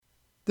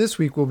This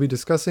week we'll be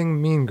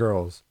discussing Mean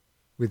Girls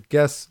with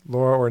guests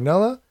Laura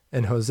Ornella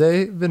and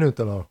Jose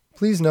Venutolo.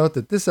 Please note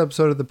that this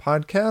episode of the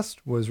podcast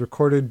was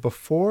recorded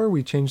before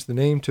we changed the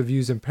name to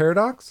Views and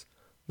Paradox.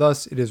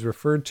 Thus, it is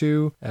referred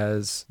to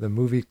as the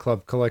Movie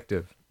Club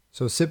Collective.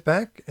 So sit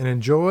back and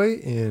enjoy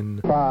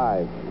in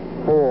 5,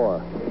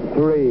 4,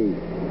 3,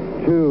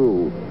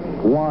 2,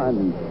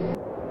 1.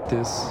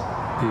 This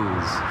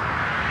is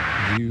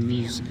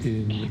Views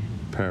in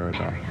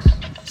Paradox.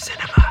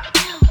 Cinema,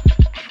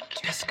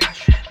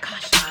 discussion,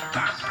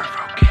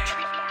 thought-provoking,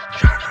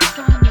 genre,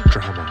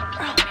 Drama.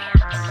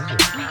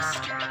 romance,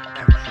 mystery,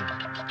 action,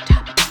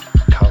 topical,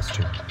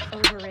 Costume.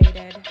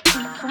 Overrated,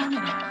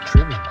 informative,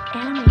 Trivia.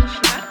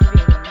 animation,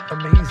 captivating,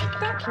 Amazing.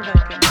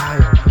 thought-provoking,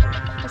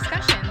 Eye-opening.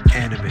 discussions,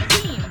 Anime.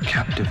 theme,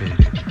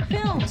 Captivating.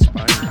 film,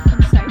 Inspiring.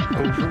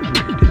 insightful,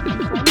 Overrated.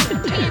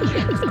 informative,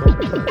 tangents,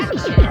 Complex.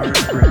 action,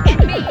 Heart-wrenching.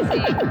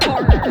 amazing,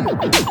 horror,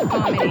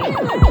 comedy,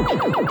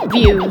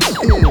 views.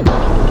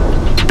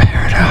 In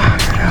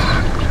paradox.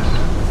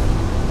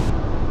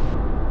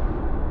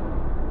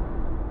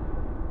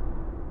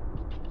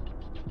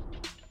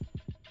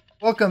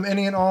 Welcome,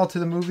 any and all, to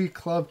the Movie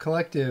Club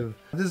Collective.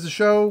 This is a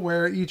show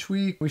where each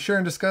week we share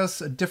and discuss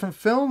a different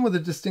film with a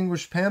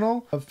distinguished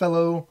panel of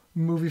fellow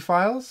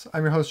movie-philes.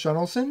 I'm your host, John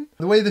Olson.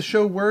 The way the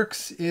show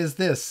works is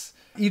this.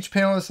 Each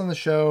panelist on the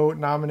show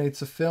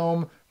nominates a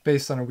film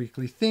based on a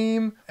weekly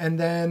theme, and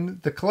then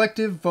the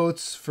collective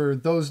votes for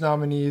those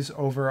nominees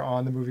over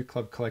on the Movie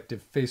Club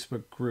Collective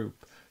Facebook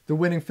group. The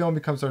winning film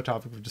becomes our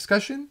topic of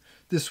discussion.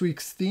 This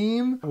week's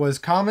theme was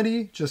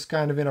comedy, just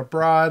kind of in a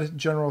broad,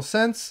 general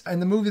sense.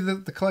 And the movie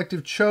that the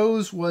collective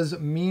chose was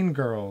Mean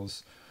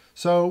Girls.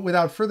 So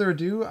without further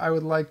ado, I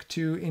would like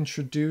to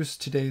introduce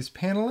today's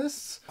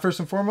panelists. First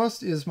and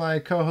foremost is my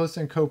co-host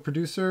and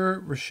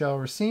co-producer,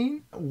 Rochalle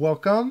Racine.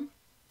 Welcome.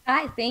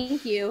 Hi,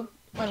 thank you.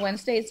 On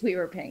Wednesdays, we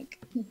were pink.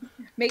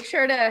 Make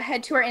sure to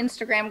head to our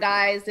Instagram,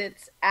 guys.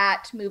 It's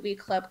at Movie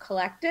Club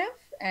Collective.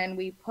 And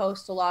we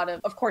post a lot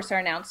of course, our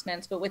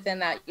announcements, but within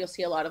that, you'll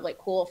see a lot of like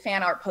cool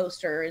fan art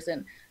posters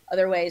and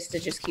other ways to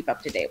just keep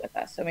up to date with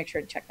us. So make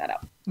sure to check that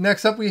out.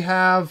 Next up, we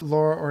have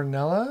Laura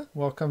Ornella.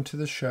 Welcome to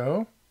the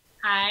show.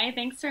 Hi,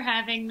 thanks for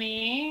having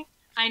me.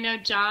 I know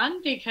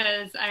John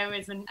because I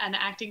was in an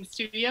acting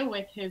studio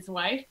with his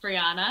wife,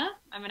 Brianna.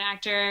 I'm an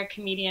actor,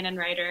 comedian, and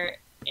writer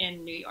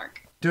in New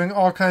York. Doing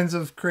all kinds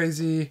of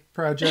crazy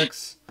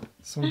projects,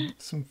 some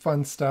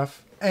fun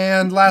stuff.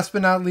 And last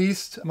but not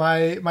least,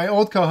 my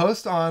old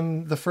co-host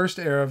on the first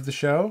era of the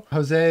show,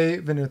 Jose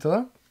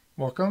Venutolo.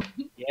 Welcome.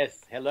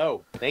 Yes,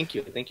 hello. Thank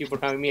you. Thank you for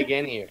having me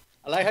again here.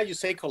 I like how you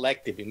say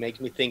collective. It makes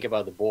me think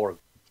about the Borg.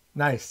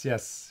 Nice,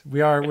 yes.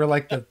 We're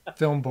like the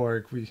film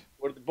Borg.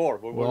 We're the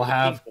Borg. We'll We'll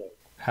the people.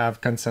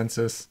 have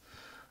consensus.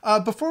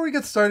 Before we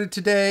get started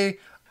today,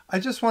 I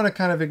just want to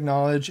kind of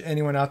acknowledge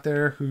anyone out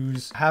there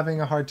who's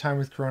having a hard time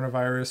with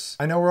coronavirus.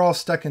 I know we're all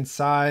stuck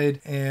inside,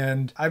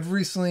 and I've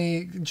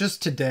recently,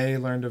 just today,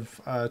 learned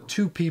of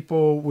 2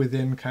 people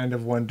within kind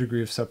of 1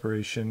 degree of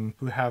separation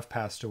who have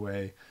passed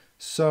away.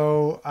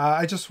 So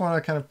I just want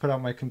to kind of put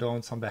out my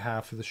condolence on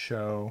behalf of the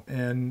show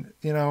and,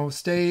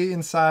 stay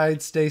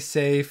inside, stay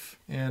safe,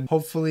 and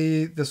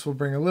hopefully this will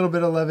bring a little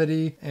bit of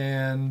levity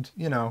and,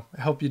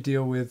 help you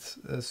deal with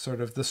sort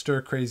of the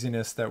stir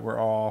craziness that we're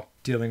all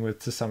dealing with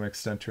to some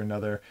extent or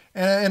another.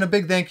 And a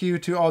big thank you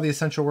to all the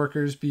essential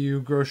workers, be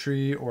you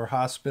grocery or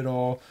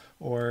hospital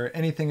or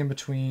anything in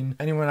between.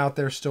 Anyone out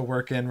there still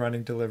working,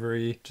 running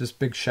delivery, just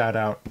big shout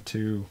out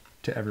to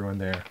everyone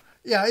there.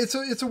 Yeah, it's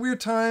a weird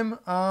time.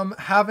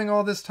 Having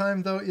all this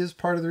time, though, is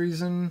part of the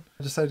reason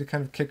I decided to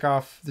kind of kick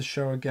off the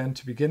show again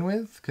to begin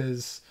with,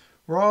 because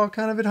we're all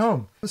kind of at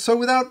home. So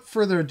without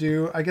further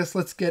ado, I guess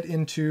let's get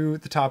into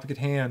the topic at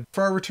hand.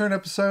 For our return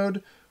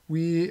episode,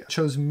 we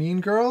chose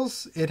Mean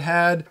Girls. It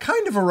had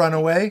kind of a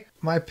runaway.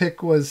 My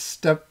pick was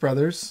Step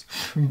Brothers,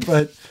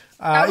 but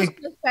That was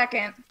the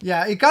second.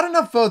 yeah, it got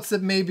enough votes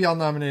that maybe I'll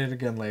nominate it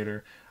again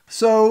later.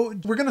 So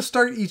we're going to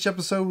start each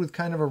episode with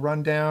kind of a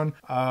rundown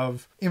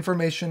of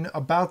information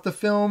about the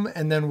film,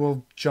 and then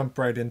we'll jump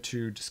right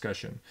into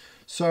discussion.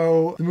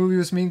 So the movie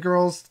was Mean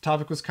Girls. The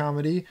topic was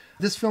comedy.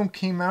 This film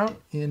came out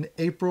in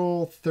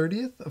April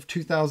 30th of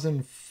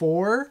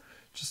 2004,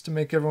 just to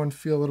make everyone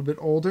feel a little bit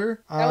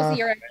older. That was the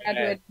year I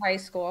graduated high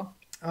school.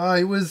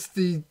 It was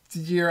the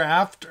year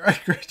after I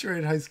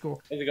graduated high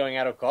school. Is it going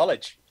out of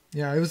college?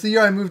 Yeah, it was the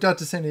year I moved out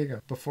to San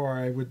Diego before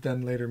I would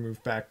then later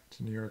move back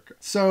to New York.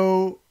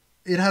 So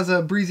it has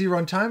a breezy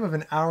runtime of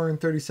 1 hour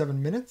and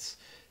 37 minutes.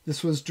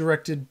 This was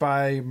directed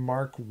by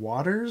Mark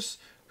Waters,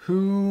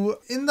 who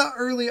in the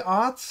early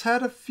aughts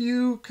had a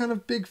few kind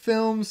of big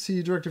films.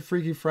 He directed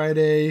Freaky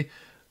Friday,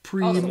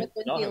 Also with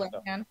Lindsay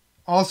Lohan.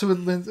 Also with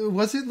Lindsay.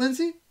 Was it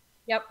Lindsay?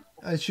 Yep.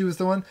 She was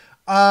the one.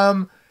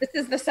 This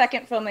is the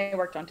second film they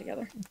worked on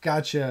together.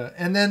 Gotcha.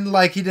 And then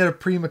like he did a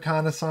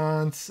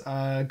pre-reconnaissance,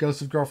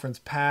 Ghosts of Girlfriends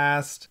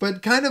Past,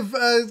 but kind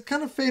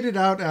of faded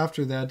out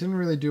after that. Didn't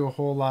really do a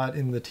whole lot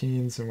in the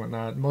teens and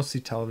whatnot, mostly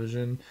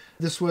television.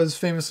 This was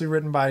famously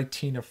written by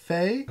Tina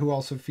Fey, who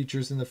also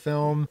features in the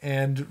film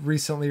and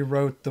recently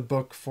wrote the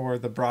book for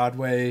the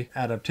Broadway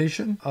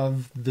adaptation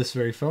of this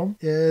very film.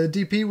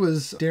 DP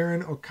was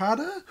Darren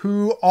Okada,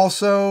 who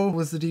also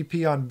was the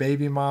DP on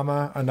Baby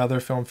Mama, another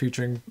film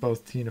featuring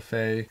both Tina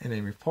Fey and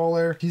Amy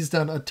Poehler. He's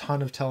done a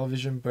ton of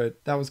television,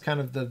 but that was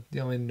kind of the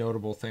only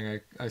notable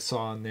thing I saw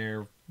on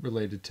there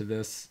related to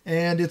this.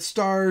 And it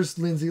stars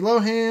Lindsay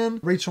Lohan,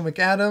 Rachel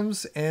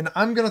McAdams, and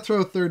I'm going to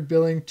throw third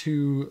billing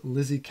to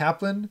Lizzie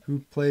Kaplan,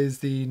 who plays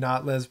the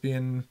not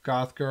lesbian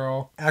goth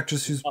girl,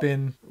 actress who's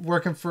been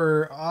working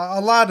for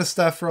a lot of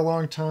stuff for a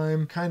long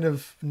time. Kind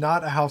of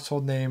not a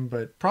household name,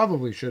 but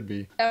probably should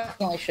be.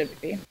 Definitely should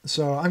be.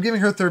 So I'm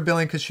giving her third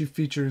billing because she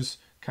features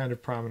kind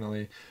of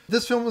prominently.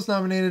 This film was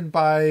nominated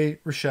by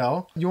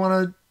Rochalle. You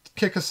want to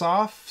kick us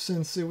off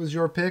since it was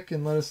your pick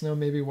and let us know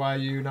maybe why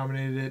you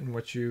nominated it and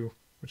what you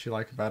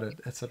like about it,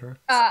 etc.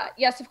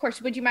 Yes, of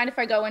course. Would you mind if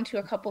I go into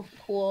a couple of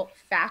cool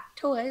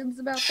factoids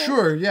about this?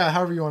 Sure, yeah,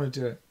 however you want to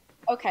do it.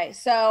 Okay,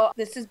 so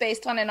this is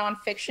based on a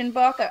nonfiction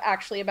book,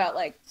 actually about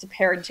like it's a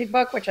parenting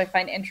book, which I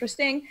find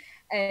interesting.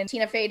 And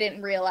Tina Fey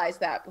didn't realize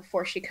that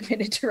before she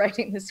committed to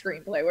writing the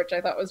screenplay, which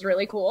I thought was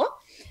really cool.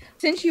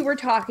 Since you were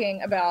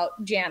talking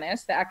about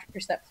Janice, the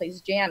actress that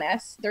plays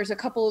Janice, there's a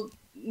couple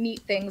neat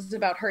things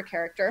about her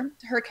character.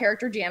 Her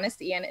character,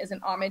 Janice Ian, is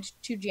an homage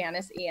to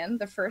Janice Ian,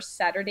 the first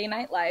Saturday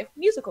Night Live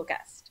musical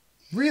guest.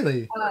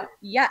 Really?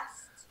 Yes.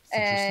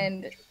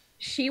 And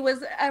she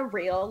was a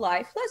real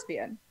life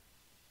lesbian,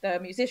 the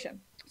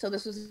musician. So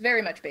this was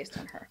very much based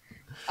on her.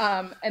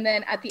 And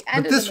then at the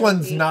end but of the this movie,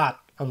 one's not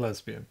a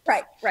lesbian.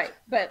 Right.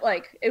 But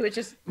like it was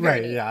just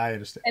right. neat. Yeah, I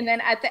understand. And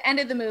then at the end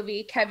of the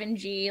movie, Kevin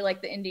G,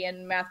 like the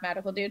Indian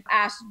mathematical dude,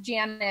 asked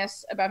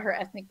Janice about her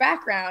ethnic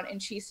background,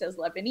 and she says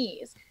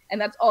Lebanese, and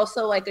that's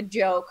also like a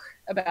joke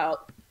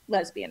about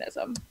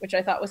lesbianism, which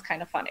I thought was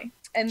kind of funny.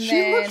 And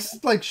she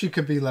looks like she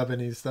could be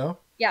Lebanese, though.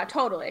 Yeah,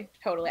 totally.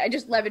 I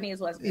just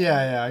Lebanese lesbian.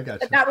 Yeah, I got you.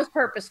 But that was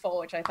purposeful,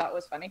 which I thought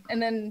was funny.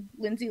 And then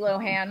Lindsay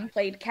Lohan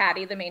played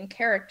Caddy, the main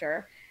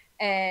character,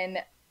 and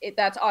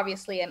that's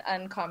obviously an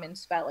uncommon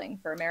spelling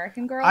for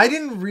American Girl. I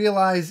didn't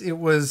realize it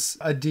was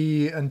a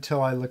D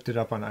until I looked it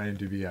up on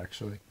IMDb,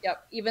 actually.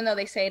 Yep, even though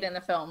they say it in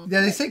the film.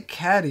 Yeah, they say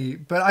caddy,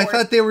 but I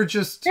thought they were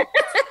just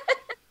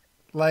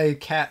like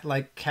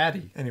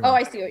caddy. Anyway. Oh,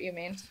 I see what you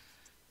mean.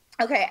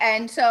 Okay,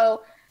 and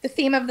so the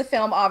theme of the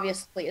film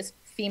obviously is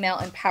female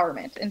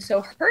empowerment. And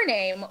so her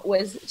name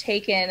was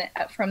taken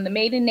from the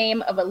maiden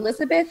name of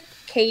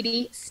Elizabeth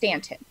Cady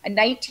Stanton, a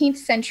 19th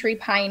century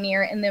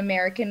pioneer in the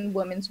American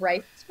women's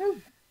rights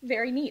movement.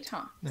 Very neat,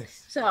 huh?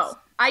 Nice. So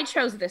I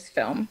chose this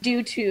film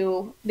due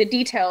to the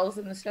details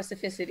and the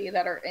specificity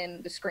that are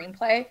in the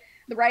screenplay.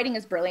 The writing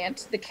is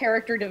brilliant. The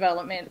character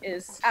development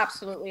is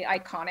absolutely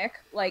iconic.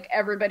 Like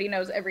everybody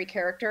knows every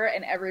character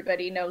and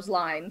everybody knows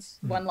lines,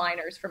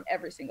 one-liners from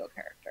every single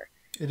character.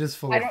 It is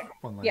full of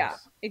one-liners. Yeah,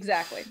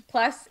 exactly.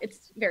 Plus,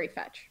 it's very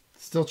fetch.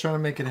 Still trying to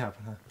make it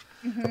happen, huh?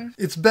 Mm-hmm.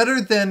 It's better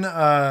than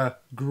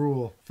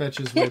Gruel. Fetch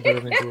is way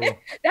better than Gruel.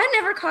 That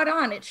never caught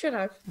on. It should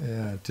have.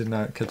 Yeah, it did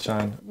not catch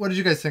on. What did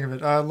you guys think of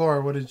it?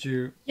 Laura, what did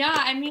you... Yeah,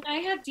 I mean, I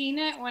had seen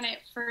it when it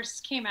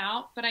first came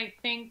out, but I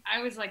think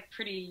I was like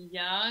pretty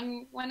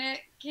young when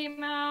it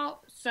came out.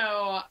 So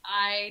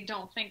I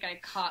don't think I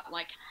caught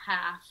like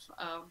half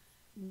of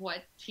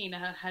what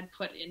Tina had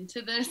put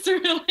into this,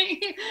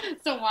 really.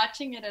 So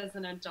watching it as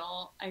an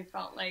adult, I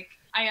felt like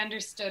I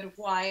understood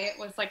why it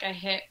was like a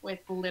hit with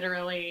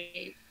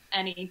literally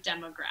any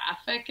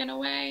demographic in a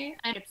way.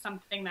 And it's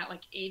something that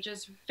like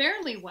ages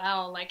fairly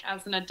well. Like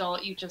as an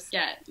adult, you just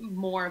get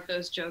more of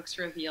those jokes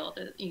revealed,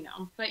 you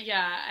know. But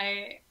yeah,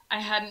 I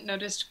hadn't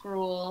noticed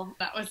Gruel.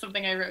 That was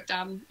something I wrote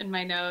down in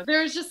my notes.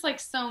 There was just like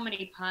so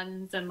many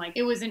puns, and like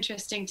it was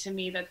interesting to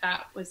me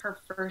that was her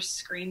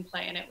first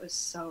screenplay, and it was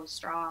so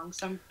strong.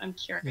 So I'm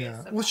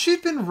curious. Yeah. Well,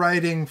 she'd been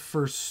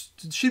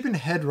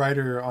head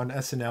writer on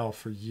SNL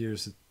for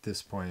years at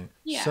this point.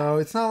 Yeah. So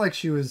it's not like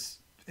she was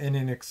an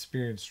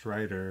inexperienced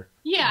writer.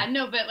 Yeah,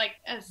 no, but like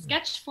a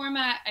sketch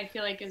format, I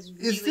feel like is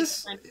really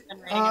different than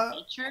writing a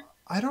feature.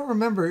 I don't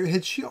remember.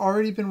 Had she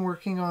already been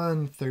working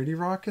on 30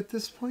 Rock at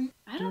this point?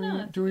 I don't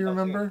know. Do we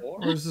remember?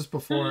 Or is this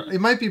before?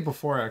 It might be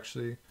before,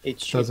 actually.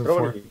 It's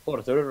probably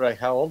before 30 Rock.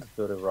 How old is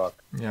 30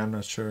 Rock? Yeah, I'm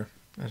not sure.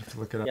 I have to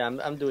look it up. Yeah,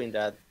 I'm doing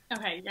that.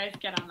 Okay, you guys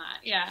get on that.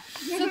 Yeah.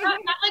 So that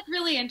like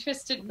really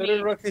interested me.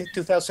 30 Rock is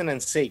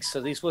 2006,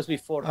 so this was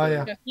before. Oh,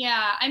 yeah.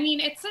 Yeah, I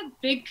mean, it's a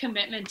big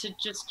commitment to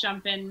just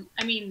jump in.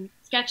 I mean,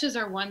 sketches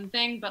are one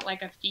thing, but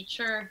like a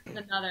feature is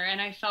another.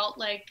 And I felt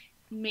like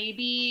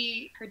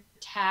maybe her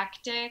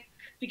tactic,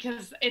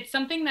 because it's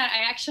something that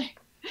I actually...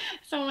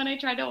 So when I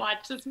tried to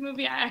watch this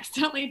movie, I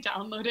accidentally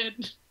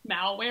downloaded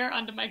malware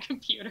onto my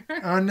computer.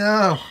 Oh,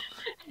 no.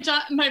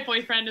 my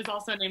boyfriend is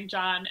also named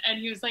John, and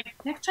he was like,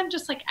 next time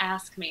just like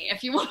ask me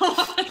if you want.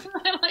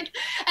 Like,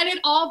 and it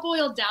all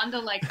boiled down to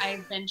like I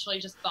eventually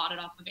just bought it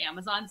off of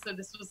Amazon, so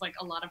this was like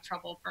a lot of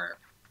trouble for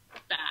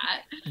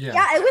that.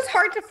 Yeah, it was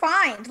hard to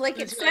find. Like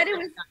it said it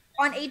was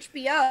on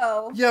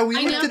HBO. Yeah, we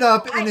looked it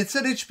up and it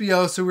said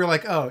HBO, so we were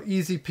like, oh,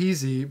 easy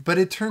peasy. But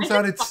it turns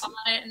out it's bought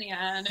it in the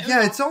end.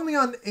 it's only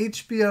on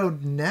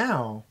HBO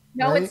now.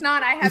 No, right? it's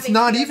not. I have. It's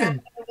not HBO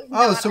even.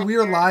 now. Oh, so we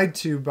were lied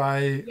to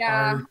by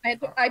Yeah, I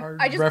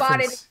just bought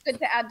it. It's good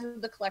to add to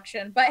the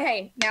collection. But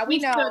hey, now we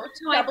know.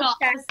 Double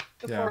check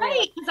before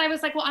right, because I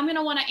was like, well, I'm going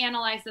to want to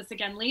analyze this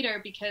again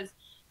later, because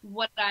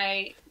what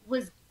I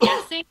was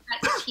guessing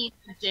that Tina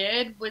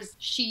did was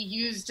she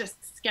used a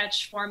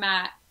sketch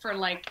format for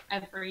like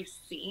every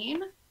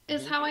scene,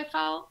 is how I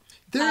felt.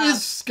 There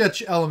is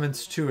sketch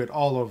elements to it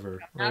all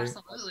over. Right?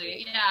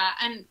 Absolutely, yeah,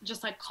 and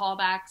just like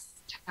callbacks,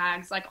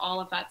 tags, like all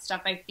of that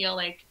stuff. I feel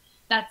like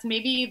that's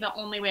maybe the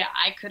only way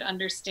I could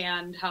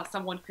understand how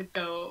someone could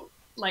go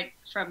like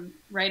from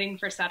writing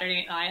for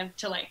Saturday Night Live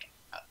to like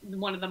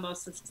one of the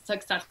most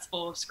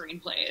successful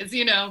screenplays.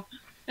 You know,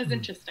 it's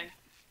interesting.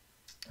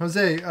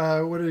 Jose,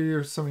 what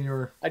are some of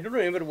your? I don't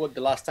remember what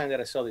the last time that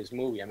I saw this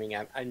movie. I mean,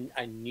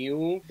 I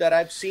knew that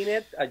I've seen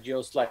it. I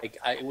just like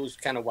I was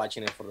kind of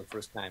watching it for the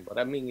first time. But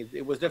I mean,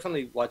 it was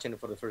definitely watching it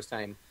for the first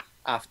time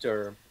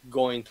after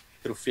going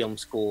through film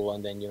school,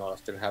 and then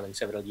after having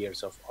several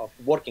years of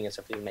working as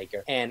a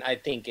filmmaker. And I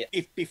think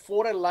if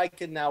before I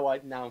liked it, now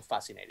I'm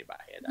fascinated by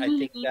it. I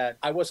think that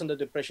I was under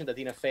the impression that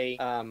Tina Fey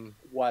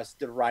was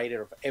the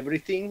writer of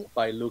everything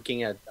by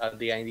looking at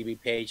the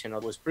IMDb page, and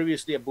it was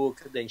previously a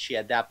book, then she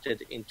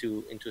adapted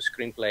into a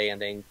screenplay,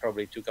 and then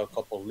probably took a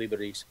couple of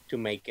liberties to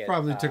make it.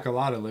 Probably took a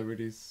lot of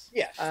liberties.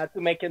 Yeah,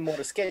 to make it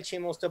more sketchy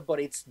and more stuff,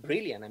 but it's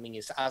brilliant. I mean,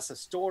 it's as a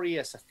story,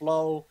 as a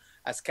flow,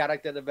 as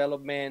character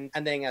development,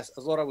 and then as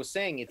Laura was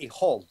saying, it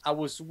holds. I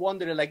was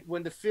wondering, like,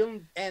 when the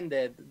film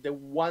ended, the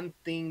one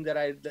thing that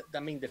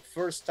the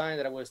first time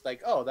that I was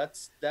like, oh,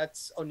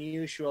 that's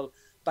unusual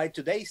by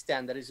today's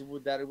standard is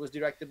that it was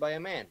directed by a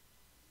man.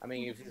 I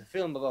mean, if it's a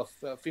film about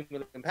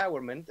female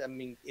empowerment, I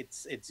mean, it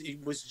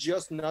was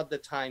just not the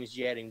times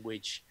yet in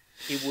which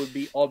it would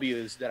be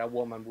obvious that a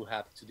woman would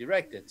have to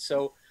direct it.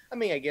 So, I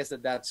mean, I guess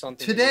that's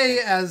something. Today,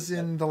 as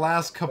in the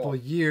last couple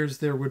of years,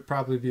 there would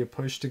probably be a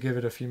push to give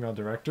it a female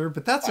director,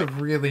 but that's a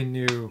really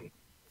new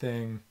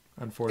thing,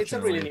 unfortunately. It's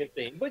a really new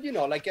thing. But,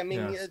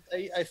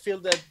 I feel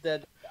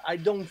that I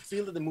don't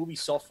feel that the movie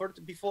suffered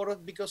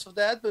because of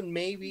that, but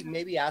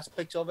maybe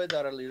aspects of it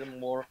are a little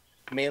more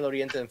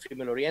male-oriented and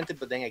female-oriented,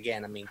 but then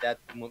again, I mean, that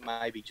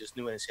might be just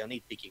nuance and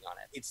nitpicking on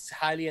it. It's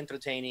highly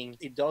entertaining.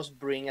 It does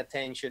bring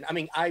attention. I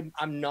mean,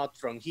 I'm not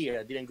from here.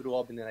 I didn't grow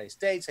up in the United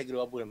States. I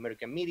grew up with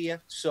American media.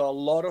 So a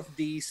lot of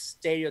these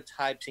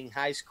stereotypes in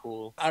high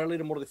school are a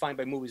little more defined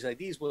by movies like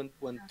these when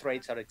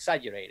traits are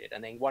exaggerated.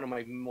 And then one of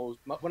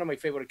my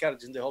favorite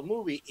characters in the whole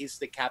movie is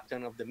the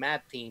captain of the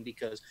MAD team,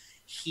 because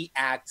he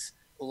acts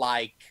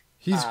like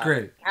he's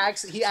great.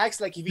 He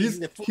acts like if he's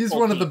in the football he's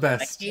one team. Of the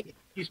best. Like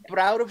he's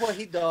proud of what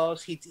he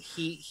does.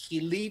 He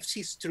lives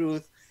his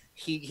truth.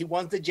 He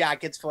wants the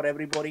jackets for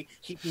everybody.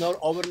 He's not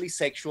overly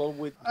sexual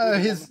with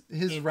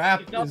his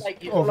rap is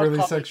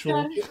overly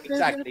sexual.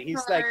 Exactly.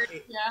 He's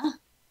like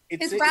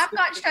his rap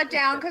got shut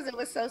down because it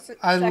was so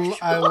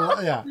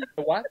sexual. Yeah.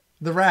 What?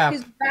 The rap.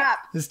 His rap.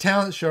 His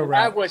talent show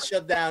rap was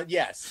shut down.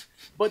 Yes,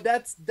 but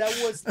that's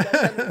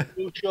an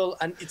unusual,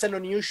 and it's an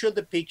unusual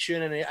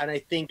depiction, and I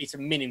think it's a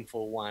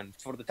meaningful one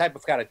for the type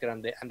of character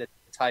and the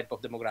type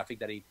of demographic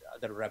that it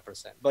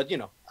represents. But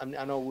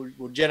I know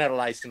we're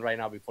generalizing right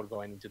now before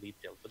going into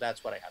detail, but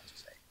that's what I have to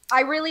say.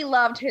 I really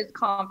loved his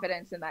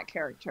confidence in that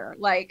character.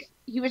 Like,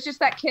 he was just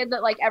that kid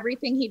that, like,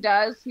 everything he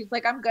does, he's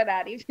like, I'm good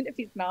at, even if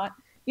he's not.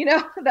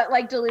 That,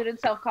 like, deluded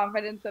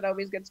self-confidence that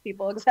always gets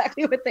people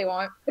exactly what they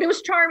want. But it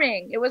was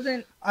charming. It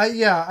wasn't...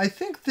 I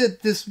think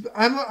that this...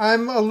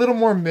 I'm a little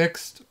more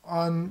mixed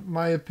on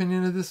my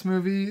opinion of this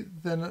movie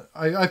than...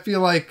 I feel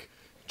like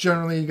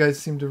generally you guys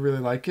seem to really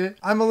like it.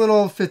 I'm a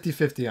little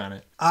 50-50 on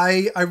it.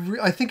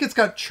 I think it's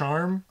got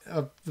charm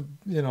of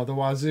the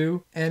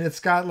wazoo, and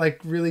it's got like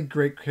really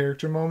great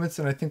character moments,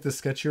 and I think the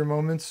sketchier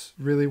moments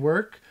really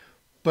work.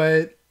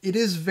 But it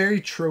is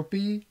very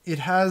tropey. It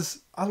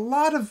has a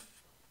lot of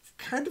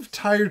kind of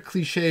tired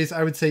cliches,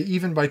 I would say,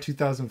 even by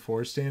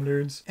 2004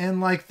 standards.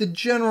 And like the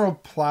general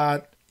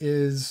plot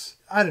is,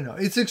 I don't know,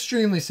 it's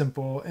extremely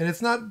simple,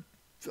 and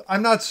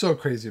I'm not so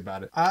crazy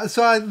about it.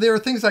 There are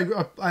things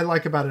I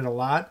like about it a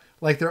lot.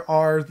 Like there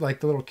are like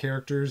the little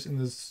characters in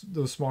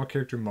those small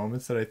character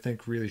moments that I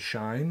think really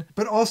shine.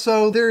 But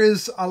also there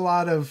is a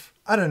lot of,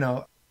 I don't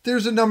know,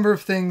 there's a number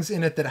of things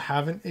in it that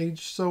haven't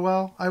aged so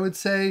well, I would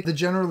say. The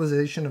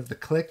generalization of the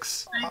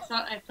cliques.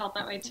 I felt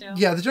that way too.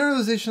 Yeah, the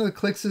generalization of the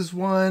cliques is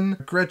one.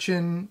 Not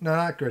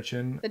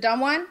Gretchen. The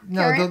dumb one?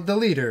 No, the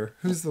leader.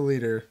 Who's the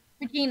leader?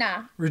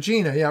 Regina,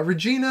 yeah.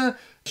 Regina,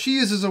 she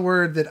uses a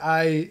word that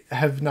I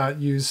have not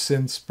used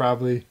since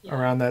probably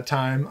around that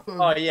time.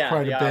 Oh, yeah.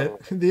 Quite a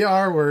bit. The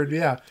R word,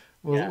 yeah.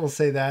 We'll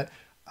say that.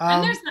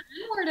 And there's the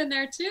N word in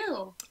there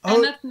too. Oh,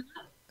 and that's not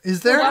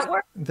Is there what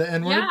word? the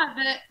N word?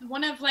 Yeah, the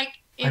one of like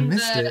I in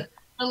missed the it.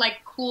 the like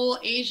cool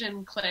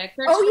Asian clique.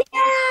 Oh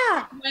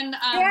yeah, When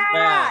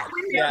yeah.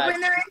 Yeah.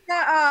 When they're in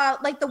the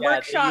like the Yeah, they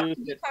workshop to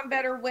used it. become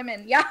better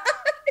women. Yeah,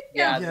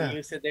 Yeah, Yeah. they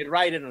use it. They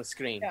write it on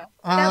screen. yeah.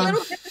 That Um,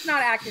 little bit is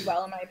not acted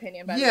well, in my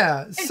opinion. By the way.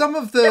 Yeah, some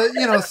of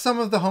the some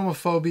of the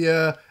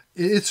homophobia.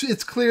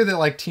 It's clear that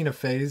like Tina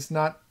Fey's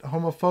not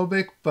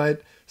homophobic,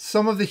 but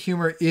some of the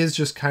humor is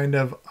just kind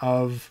of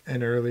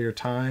an earlier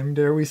time,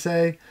 dare we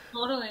say?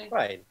 totally.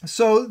 Right.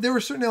 So there were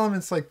certain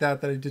elements like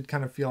that I did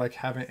kind of feel like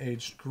haven't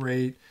aged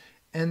great,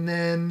 and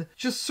then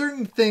just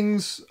certain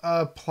things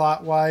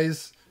plot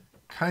wise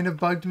kind of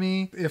bugged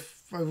me.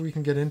 If we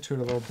can get into it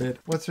a little bit,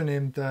 what's her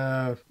name?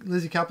 The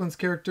Lizzie Kaplan's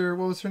character.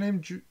 What was her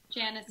name?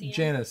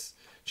 Janice.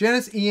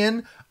 Janice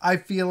Ian, I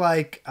feel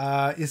like,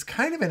 is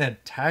kind of an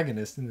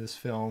antagonist in this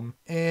film,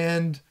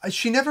 and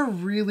she never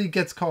really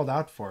gets called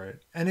out for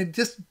it, and it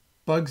just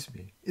bugs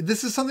me.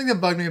 This is something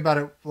that bugged me about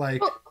it,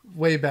 like,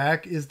 way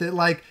back, is that,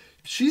 like,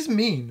 she's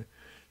mean.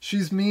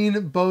 She's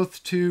mean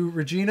both to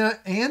Regina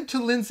and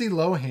to Lindsay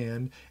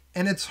Lohan,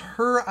 and it's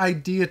her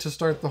idea to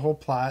start the whole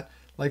plot.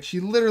 Like,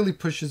 she literally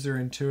pushes her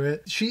into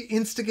it. She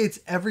instigates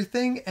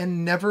everything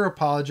and never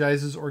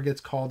apologizes or gets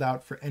called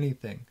out for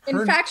anything.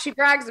 In fact, she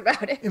brags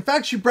about it. In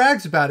fact, she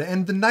brags about it.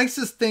 And the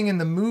nicest thing in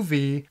the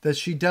movie that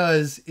she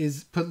does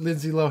is put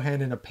Lindsay Lohan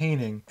in a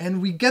painting.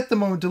 And we get the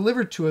moment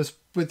delivered to us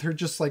with her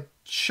just like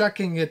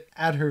chucking it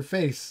at her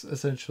face,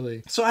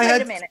 essentially. So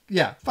Wait a minute.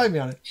 Yeah, fight me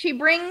on it. She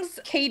brings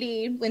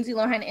Katie, Lindsay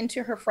Lohan,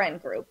 into her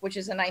friend group, which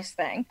is a nice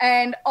thing.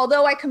 And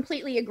although I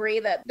completely agree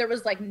that there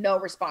was like no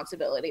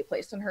responsibility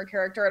placed on her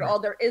character at all,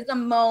 there is a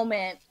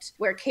moment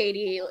where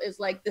Katie is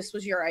like, this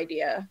was your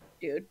idea,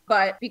 dude.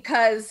 But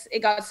because it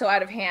got so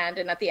out of hand,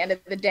 and at the end of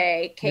the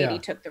day, Katie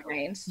took the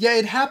reins. Yeah,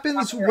 it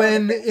happens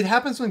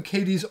when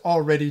Katie's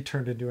already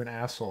turned into an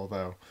asshole,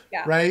 though.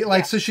 Yeah. Right?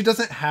 Like, so she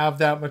doesn't have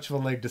that much of a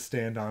leg to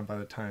stand on by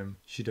the time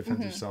she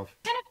defends herself.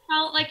 Kind of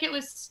felt like it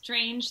was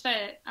strange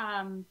that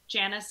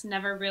Janice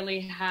never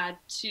really had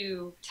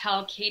to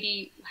tell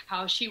Katie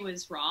how she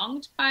was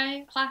wronged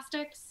by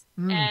plastics,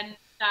 and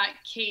that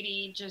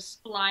Katie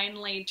just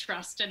blindly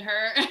trusted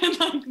her and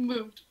like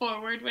moved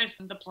forward with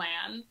the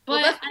plan. But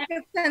Well, that's a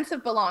good sense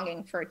of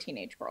belonging for a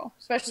teenage girl,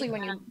 especially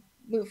when you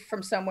move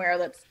from somewhere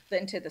that's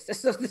into the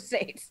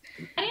States.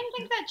 I didn't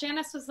think that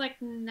Janice was like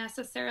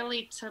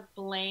necessarily to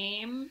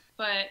blame,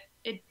 but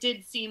it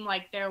did seem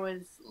like there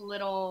was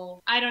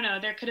little, I don't know,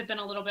 there could have been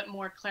a little bit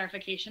more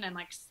clarification and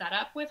like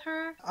setup with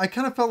her. I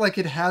kind of felt like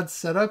it had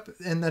setup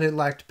and that it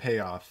lacked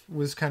payoff,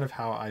 was kind of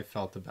how I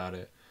felt about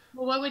it.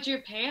 Well, what would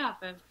your payoff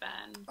have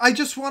been? I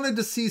just wanted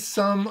to see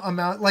some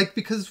amount, like,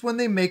 because when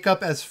they make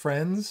up as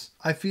friends,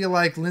 I feel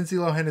like Lindsay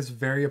Lohan is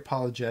very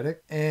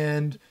apologetic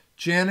and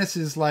Janice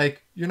is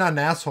like, you're not an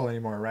asshole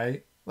anymore,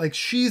 right? Like,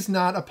 she's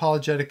not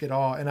apologetic at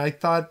all. And I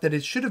thought that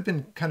it should have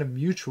been kind of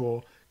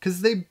mutual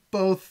because they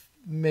both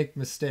make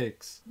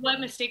mistakes. What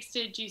mistakes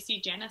did you see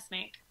Janice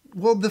make?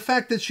 Well, the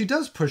fact that she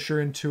does push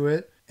her into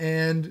it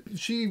and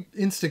she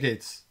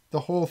instigates the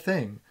whole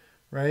thing,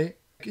 right?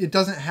 It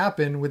doesn't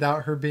happen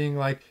without her being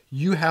like,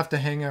 you have to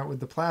hang out with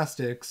the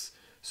plastics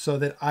so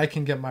that I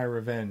can get my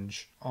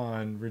revenge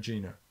on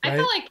Regina. Right? I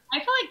feel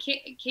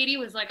like Katie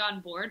was like on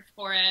board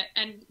for it,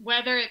 and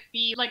whether it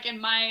be like in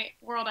my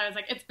world, I was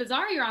like, it's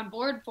bizarre you're on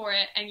board for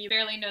it, and you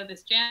barely know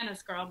this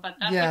Janice girl, but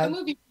that's like a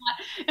movie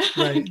plot.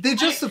 Right. They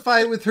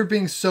justify it with her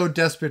being so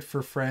desperate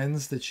for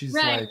friends that she's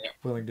like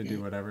willing to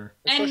do whatever.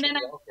 And then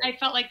I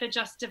felt like the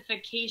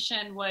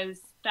justification was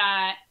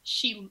that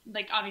she,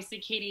 like, obviously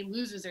Katie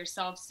loses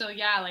herself, so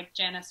yeah, like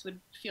Janice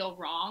would feel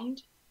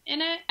wronged in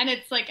it. And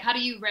it's like, how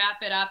do you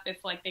wrap it up if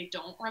like they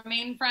don't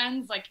remain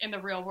friends? Like in the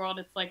real world,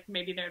 it's like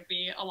maybe there'd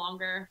be a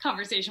longer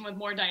conversation with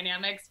more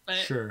dynamics, but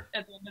at the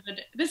end of the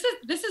day,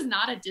 this is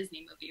not a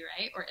Disney movie,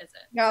 right? Or is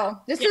it? No,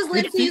 this is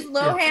Lindsay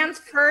Lohan's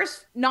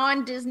first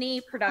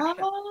non-Disney production.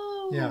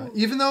 Oh. Yeah,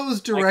 even though it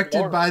was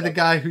directed by the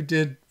guy who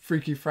did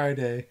Freaky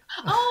Friday.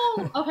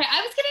 Oh, okay.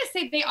 I was gonna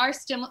say they are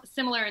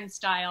similar in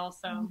style,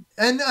 so.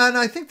 And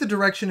I think the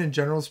direction in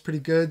general is pretty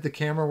good. The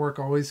camera work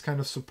always kind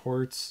of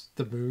supports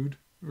the mood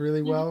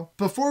really well.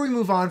 Before we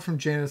move on from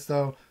Janice,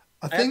 though,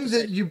 a thing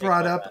that you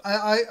brought up,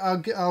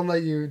 I'll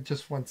let you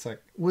just 1 sec,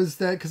 was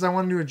that because I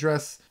wanted to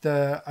address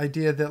the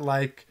idea that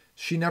like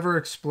she never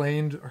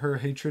explained her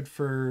hatred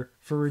for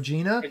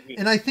Regina,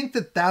 and I think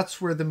that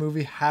that's where the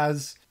movie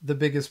has the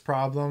biggest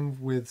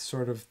problem with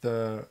sort of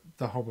the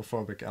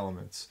homophobic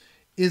elements,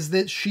 is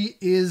that she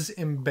is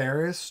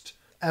embarrassed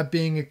at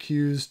being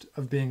accused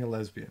of being a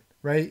lesbian.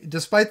 Right?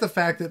 Despite the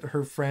fact that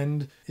her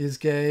friend is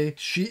gay,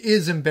 she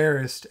is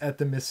embarrassed at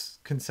the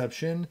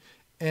misconception.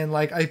 And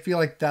like, I feel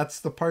like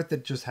that's the part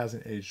that just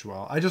hasn't aged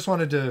well. I just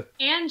wanted to...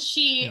 And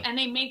and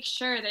they make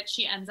sure that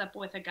she ends up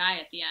with a guy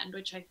at the end,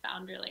 which I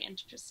found really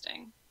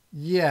interesting.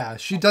 Yeah,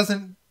 she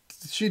doesn't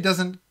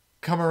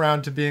come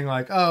around to being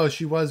like, oh,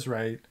 she was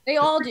right. They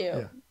all do.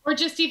 Yeah. Or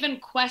just even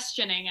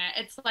questioning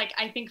it. It's like,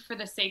 I think for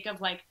the sake of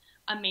like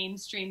a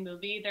mainstream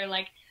movie, they're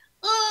like,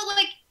 oh,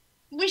 like,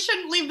 we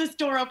shouldn't leave this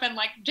door open.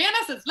 Like,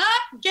 Janice is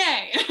not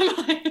gay.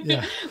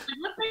 Yeah.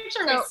 Let's make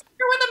sure we stick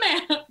her with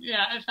a man.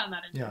 Yeah, I found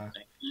that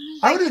interesting.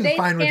 I would have been today's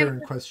fine with her in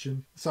standards-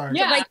 question. Sorry.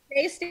 Yeah. Like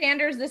today's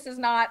standards, this is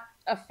not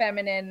a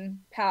feminine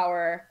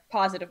power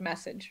positive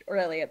message,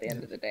 really, at the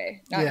end of the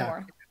day. Not Yeah.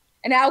 more.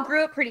 And Al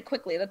grew up pretty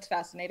quickly. That's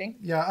fascinating.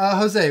 Yeah.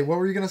 Jose, what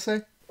were you gonna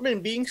say? I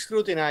mean, being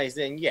scrutinized,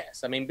 then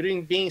yes. I mean,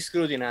 being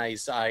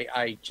scrutinized,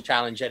 I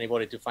challenge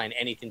anybody to find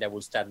anything that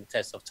will stand the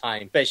test of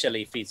time,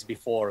 especially if it's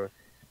before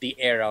the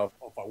era of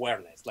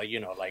awareness. Like,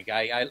 like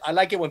I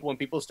like it when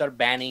people start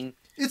banning.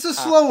 It's a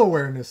slow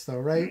awareness, though,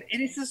 right?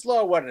 It is a slow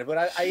awareness, but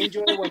I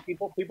enjoy when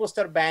people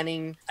start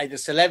banning either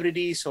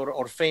celebrities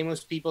or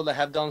famous people that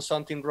have done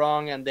something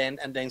wrong, and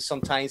then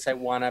sometimes I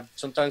wanna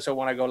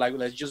go like,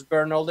 let's just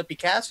burn all the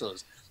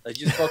Picassos. Let's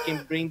just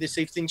fucking bring the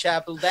Sistine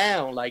Chapel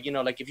down. Like,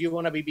 like if you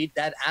want to be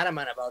that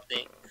adamant about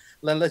things,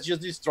 then let's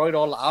just destroy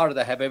all art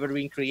that have ever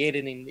been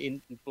created in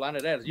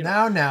planet Earth.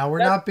 Now, we're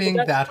not being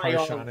that my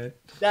harsh own- on it.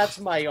 That's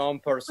my own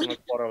personal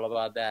quarrel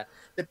about that.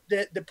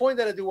 The point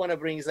that I do want to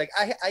bring is like,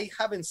 I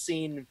haven't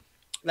seen,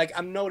 like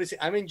I'm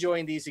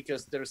enjoying these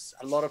because there's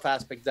a lot of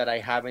aspects that I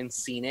haven't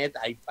seen it.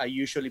 I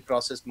usually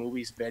process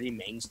movies very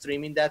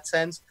mainstream in that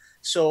sense.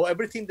 So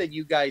everything that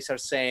you guys are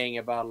saying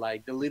about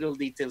like the little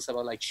details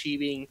about like she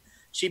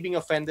being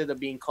offended of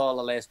being called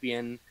a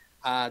lesbian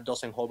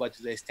doesn't hold up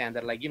to the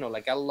standard. Like,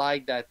 like I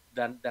like that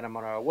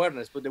amount of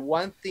awareness. But the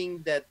one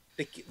thing that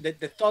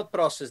the thought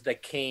process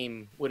that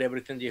came with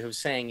everything you were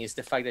saying is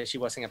the fact that she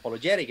wasn't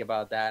apologetic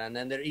about that. And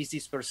then there is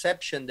this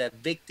perception that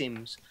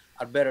victims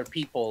are better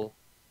people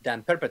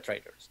than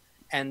perpetrators.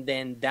 And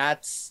then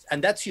that's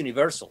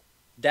universal.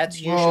 That's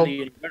usually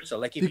universal.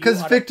 Like if Because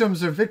you are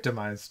victims are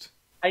victimized.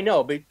 I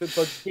know, but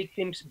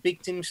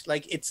victims,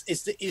 like it's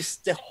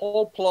the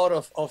whole plot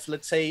of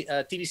let's say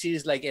TV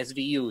series like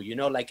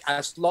SVU. Like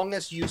as long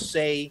as you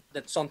say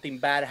that something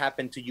bad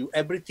happened to you,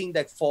 everything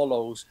that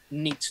follows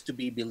needs to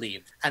be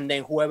believed, and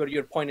then whoever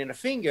you're pointing a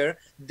finger,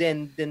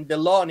 then the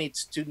law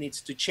needs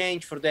to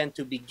change for them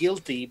to be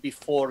guilty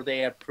before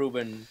they are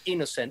proven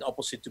innocent,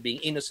 opposite to being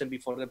innocent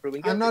before they're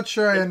proven guilty. I'm not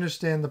sure I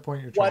understand the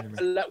point you're trying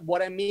to make.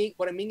 What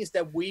I mean is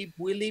that we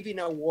live in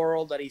a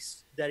world that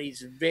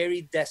is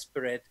very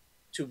desperate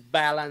to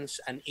balance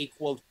and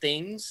equal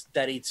things.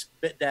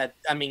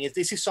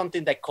 This is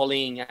something that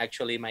Colleen,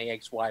 actually my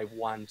ex-wife,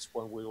 once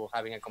when we were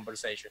having a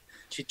conversation,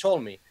 she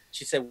told me,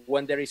 she said,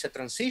 when there is a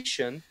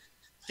transition,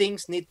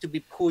 things need to be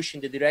pushed in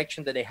the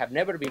direction that they have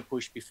never been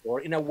pushed before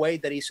in a way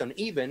that is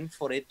uneven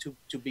for it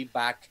to be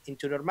back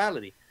into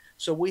normality.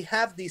 So we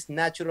have this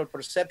natural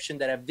perception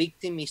that a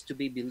victim is to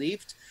be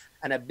believed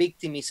and a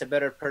victim is a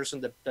better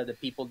person than the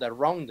people that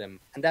wrong them.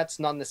 And that's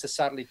not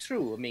necessarily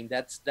true. I mean,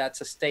 that's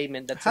a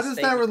statement. How does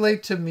that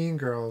relate to Mean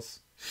Girls?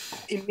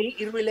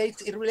 It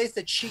relates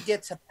that she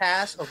gets a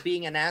pass of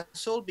being an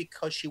asshole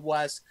because she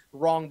was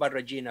wronged by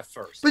Regina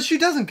first. But she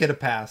doesn't get a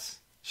pass.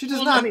 She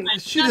does not.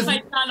 She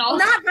doesn't.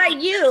 Not by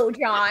you,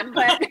 John,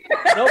 but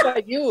Not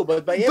by you,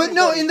 but by But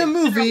no, everybody. in the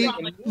movie,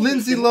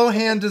 Lindsay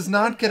Lohan does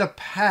not get a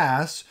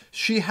pass.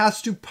 She has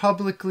to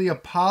publicly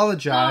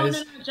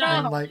apologize.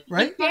 John. And like,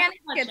 right? Janice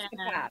gets the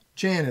pass.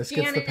 Janice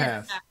gets the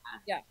Janice- pass.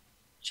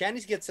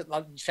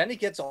 Shanice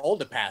gets all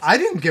the passes. I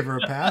didn't give her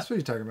a pass. What are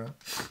you talking about?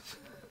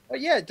 But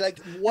yeah, like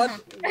what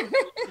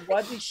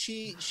did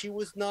she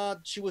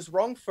was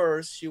wrong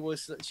first. She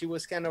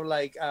was kind of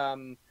like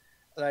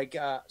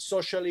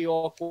socially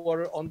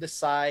awkward on the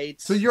side.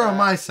 So you're on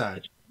my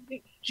side.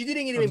 She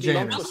didn't even Of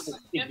belong to a Janice.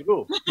 specific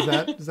group.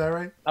 Is that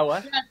right? Oh,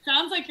 what? Yeah, it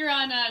sounds like you're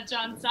on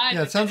John's side.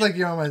 Yeah, it sounds like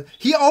you're on my.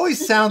 He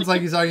always sounds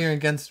like he's arguing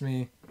against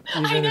me,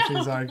 even if know.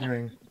 he's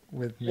arguing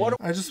with me. What-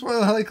 I just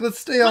want to let's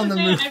stay on the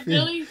movie. I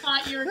really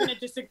thought you were going to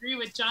disagree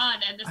with John,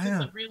 and this I is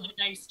know. a really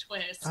nice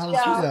twist.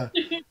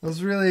 It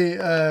was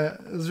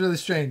really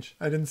strange.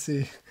 I didn't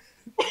see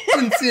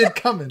it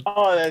coming.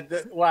 Oh,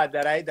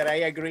 that I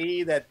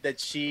agree that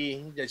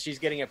she's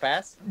getting a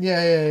pass.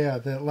 Yeah.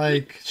 That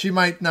like she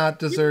might not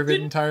deserve it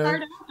Didn't entirely.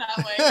 start out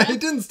that way.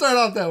 It didn't start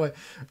off that way.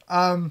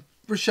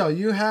 Rochelle,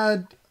 you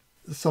had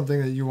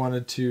something that you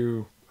wanted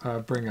to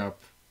bring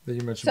up that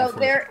you mentioned So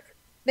before.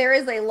 there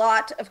is a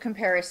lot of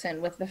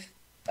comparison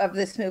of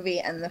this movie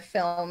and the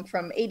film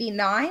from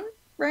 '89,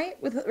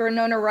 right? With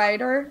Winona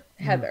Ryder,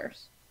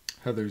 Heathers.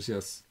 Heathers,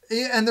 yes.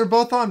 Yeah, and they're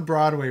both on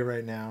Broadway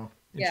right now.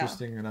 Yeah.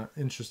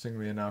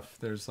 Interestingly enough,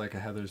 there's like a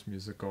Heathers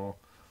musical.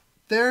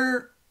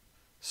 They're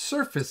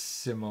surface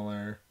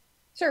similar,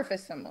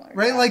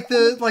 right? Yeah. Like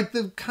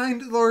the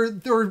kind,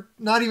 or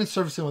not even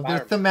surface similar.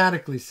 They're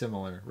thematically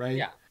similar, right?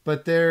 Yeah.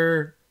 But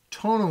they're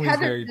tonally Heathers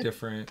very is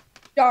different.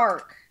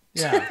 dark.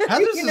 Yeah, Heathers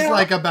You is know?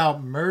 like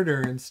about murder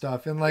and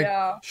stuff, and like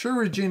Yeah. sure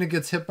Regina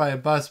gets hit by a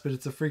bus, but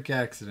it's a freak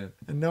accident,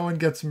 and no one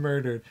gets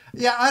murdered.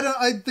 Yeah,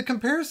 the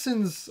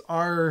comparisons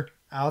are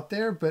out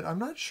there, but I'm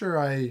not sure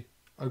I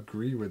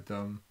agree with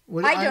them.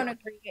 I don't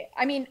agree.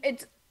 I mean,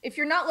 it's if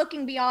you're not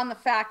looking beyond the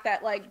fact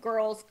that like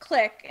girls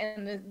click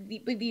and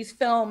these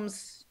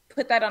films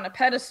put that on a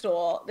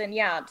pedestal, then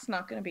yeah, it's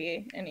not going to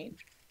be any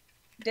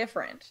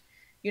different,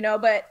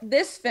 But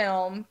this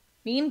film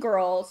Mean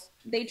Girls,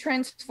 they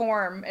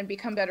transform and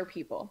become better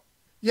people.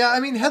 Yeah, I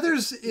mean,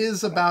 Heather's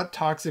is about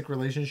toxic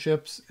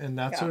relationships and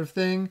that sort of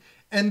thing.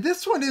 And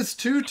this one is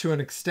too, to an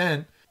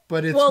extent,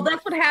 but it's Well,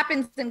 that's what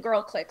happens in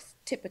girl cliques,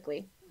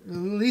 typically, at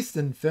least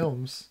in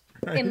films.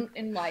 Right?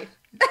 in life.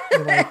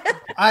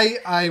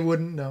 I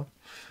wouldn't know.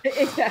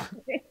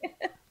 Exactly.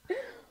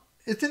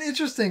 It's an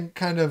interesting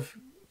kind of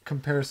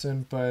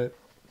comparison, but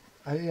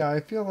I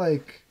feel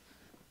like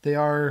they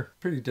are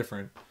pretty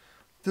different.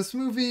 This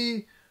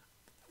movie,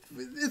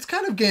 it's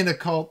kind of gained a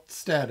cult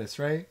status,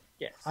 right?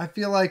 Yes. I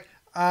feel like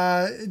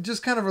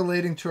just kind of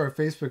relating to our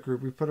Facebook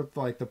group, we put up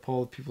like the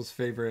poll of people's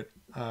favorite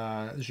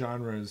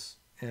genres,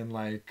 and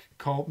like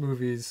cult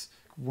movies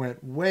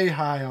went way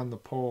high on the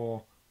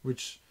poll,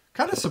 which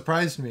kind of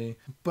surprised me.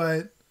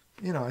 But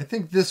you know, I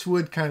think this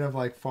would kind of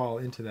like fall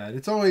into that.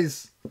 It's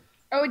always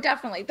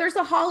Definitely. There's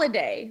a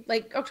holiday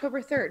like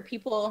October 3rd.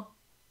 People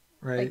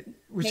right,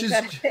 which make is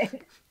that a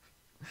thing.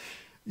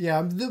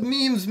 yeah. The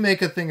memes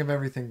make a thing of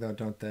everything, though,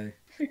 don't they?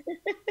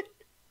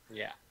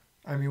 Yeah.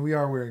 I mean, we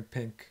are wearing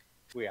pink.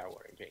 We are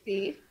wearing pink.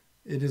 See?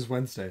 It is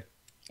Wednesday.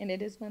 And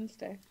it is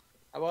Wednesday.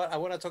 I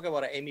want to talk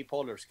about Amy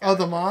Poehler's character. Oh,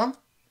 the mom?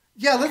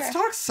 Yeah, let's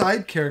talk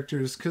side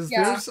characters, because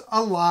there's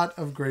a lot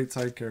of great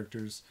side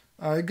characters.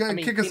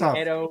 Kick us off.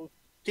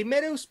 Tim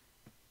Meadows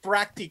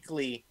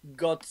practically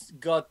got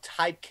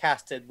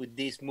typecasted with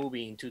this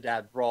movie into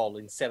that role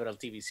in several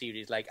TV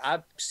series. Like,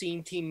 I've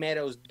seen Tim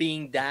Meadows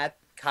being that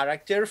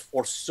character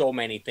for so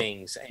many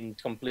things and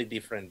completely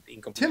different.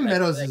 Tim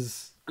Meadows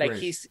is like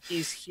great.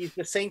 he's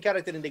the same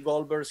character in the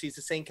Goldbergs. He's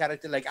the same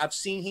character. Like, I've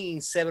seen him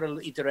in several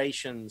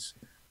iterations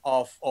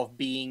of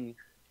being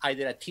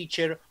either a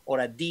teacher or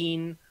a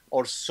dean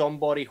or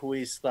somebody who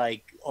is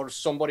like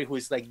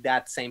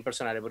that same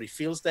personality. But it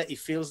feels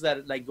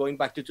that like going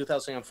back to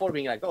 2004,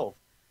 being like, oh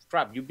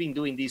crap, you've been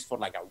doing this for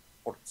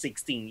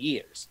 16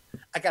 years.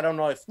 Like, I don't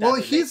know if that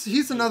well,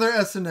 he's another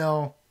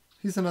SNL.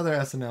 He's another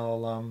SNL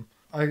alum.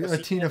 A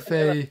Tina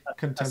Fey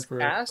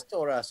contemporary. As cast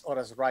or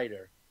as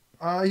writer?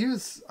 He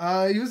was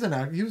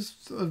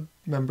a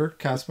member,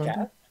 cast member.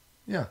 Cast?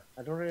 Yeah.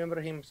 I don't remember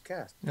him as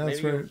cast. Yeah,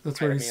 that's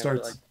where he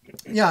starts.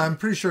 Yeah, I'm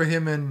pretty sure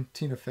him and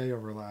Tina Fey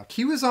overlapped.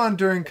 He was on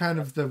during kind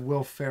of the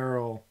Will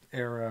Ferrell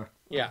era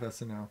of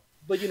SNL.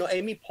 But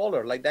Amy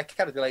Poehler, like that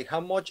character, like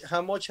how much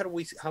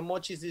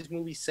is this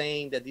movie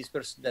saying that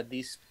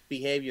this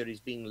behavior is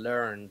being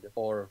learned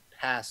or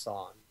passed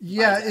on?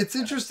 Yeah, it's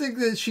interesting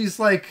that she's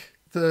like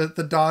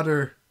the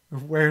daughter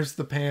who wears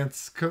the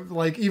pants,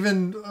 like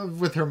even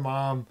with her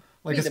mom.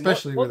 Like,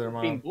 especially with her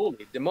mom. Being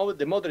bullied. The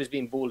mother is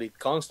being bullied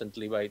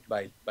constantly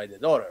by the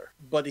daughter.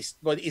 But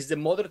is the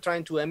mother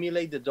trying to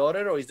emulate the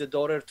daughter, or is the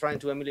daughter trying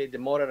to emulate the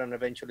mother and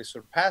eventually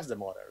surpass the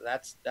mother?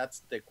 That's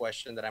the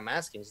question that I'm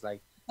asking. It's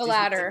like the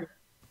latter.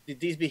 Did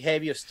this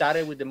behavior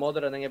started with the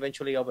mother and then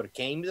eventually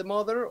overcame the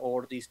mother,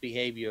 or this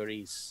behavior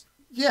is?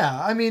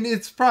 Yeah, I mean,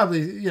 it's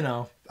probably,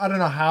 I don't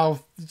know how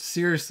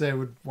seriously I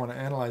would want to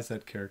analyze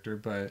that character,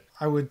 but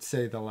I would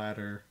say the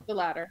latter. The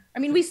latter. I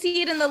mean, we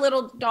see it in the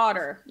little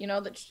daughter,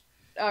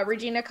 that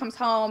Regina comes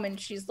home and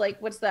she's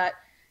like, what's that?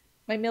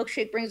 My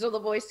milkshake brings all the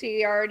boys to the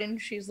yard,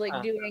 and she's like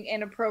doing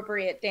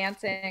inappropriate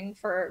dancing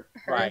for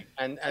her. Right,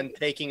 and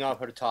taking off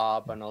her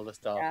top and all the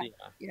stuff.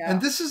 Yeah.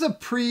 And this is a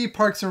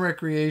pre-Parks and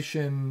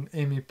Recreation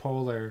Amy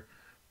Poehler,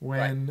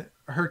 when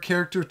her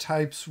character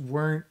types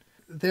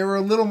they were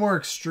a little more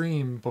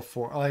extreme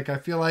before. Like, I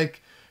feel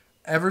like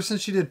ever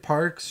since she did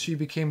Parks, she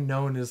became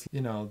known as,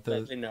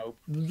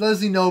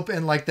 Leslie Knope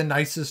and like the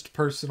nicest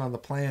person on the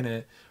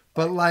planet.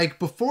 But like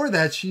before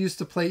that, she used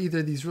to play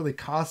either these really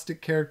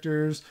caustic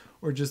characters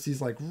or just these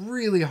like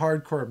really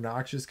hardcore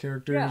obnoxious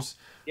characters.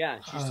 Yeah,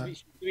 she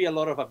used to be a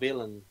lot of a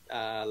villain,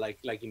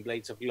 like in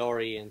Blades of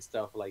Glory and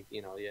stuff. Like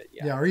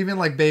Yeah, or even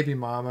like Baby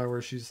Mama,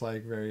 where she's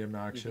like very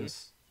obnoxious.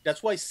 Mm-hmm.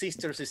 That's why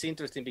Sisters is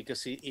interesting,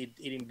 because it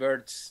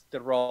inverts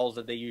the roles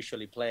that they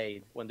usually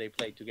played when they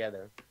played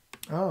together.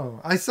 Oh,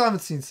 I still haven't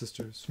seen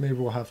Sisters. Maybe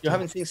we'll have to. You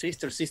haven't seen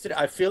Sisters?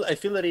 I feel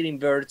that it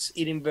inverts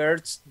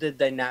the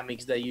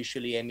dynamics that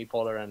usually Amy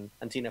Poehler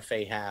and Tina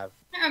Fey have.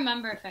 I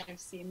remember if I've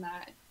seen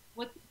that.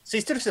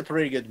 Sisters is a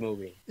pretty good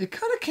movie. It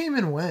kind of came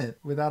and went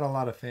without a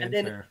lot of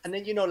fanfare. And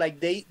then like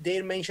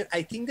they mentioned,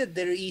 I think that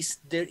there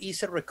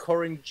is a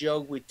recurring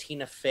joke with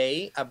Tina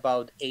Fey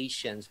about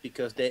Asians,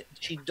 because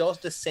she does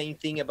the same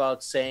thing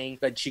about saying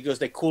that she goes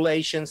the cool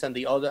Asians and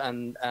the other,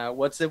 and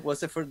what's the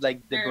first,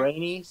 like the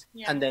brainies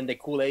and then the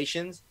cool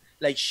Asians.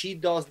 Like, she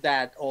does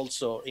that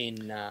also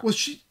in. Well,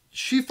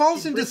 she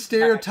falls into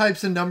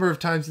stereotypes a number of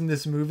times in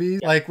this movie.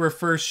 Yeah. Like, where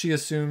first she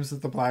assumes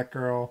that the black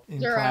girl in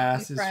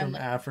class is from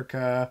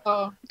Africa.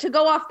 Oh, to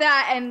go off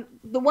that, and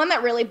the one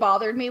that really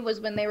bothered me was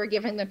when they were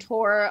giving the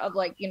tour of,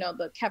 like,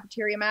 the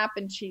cafeteria map,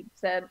 and she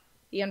said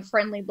the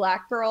unfriendly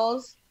black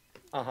girls.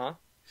 Uh-huh.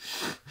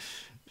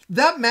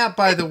 That map,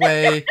 by the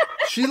way,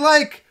 she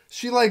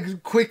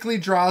quickly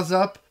draws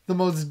up the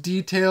most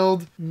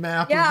detailed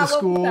map of the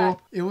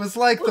school. It was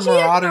like the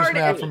Marauders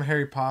map from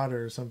Harry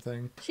Potter or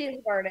something. She's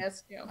an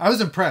artist. Yeah. I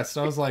was impressed.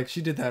 I was like,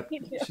 she did that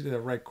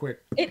right quick.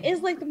 It is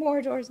like the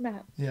Marauders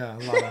map. Yeah,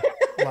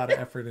 a lot of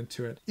effort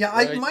into it. Yeah,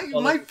 Right.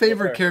 my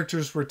favorite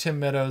characters were Tim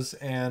Meadows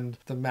and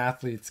the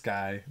Mathletes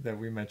guy that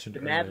we mentioned The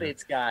earlier.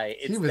 Mathletes guy,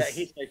 he's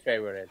my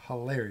favorite.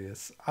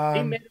 Hilarious.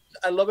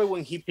 I love it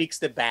when he picks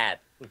the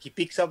bat. When he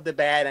picks up the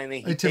bat and then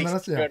he Tim takes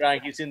Meadows, the shirt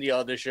and he's in the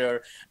other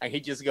shirt and he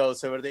just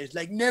goes over there. It's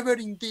like never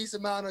in this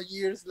amount of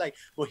years. Like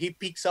when he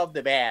picks up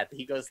the bat,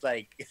 he goes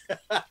like,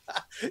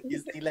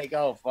 he's like,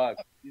 oh fuck.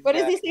 What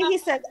does he say? He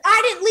said,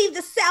 "I didn't leave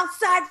the South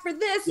Side for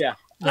this." Yeah.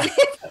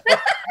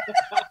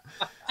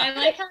 I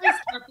like how his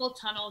carpal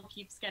tunnel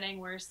keeps getting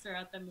worse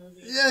throughout the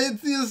movie. Yeah,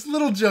 it's these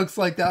little jokes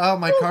like that. Oh,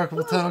 my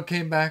carpal tunnel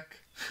came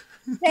back.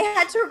 They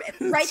had to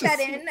write that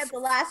in at the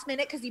last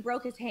minute because he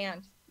broke his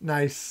hand.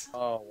 Nice.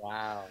 Oh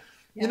wow.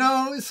 You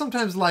know,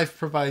 sometimes life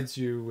provides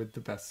you with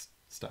the best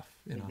stuff.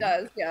 You know? It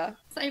does, yeah.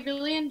 So I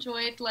really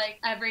enjoyed like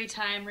every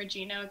time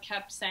Regina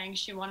kept saying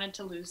she wanted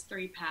to lose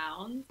 3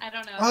 pounds. I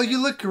don't know. Oh,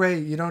 you look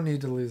great. You don't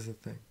need to lose a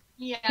thing.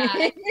 Yeah.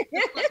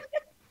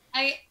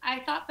 I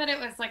thought that it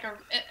was like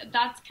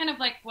that's kind of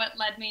like what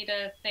led me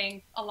to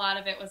think a lot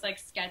of it was like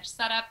sketch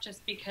setup,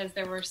 just because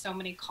there were so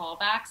many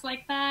callbacks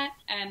like that,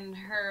 and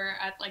her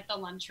at like the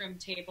lunchroom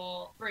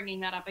table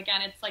bringing that up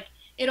again. It's like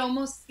it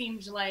almost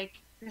seemed like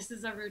this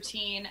is a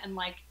routine, and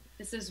like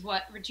this is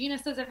what Regina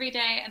says every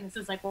day, and this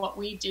is like what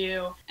we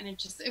do, and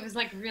it was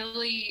like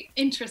really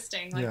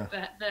interesting, like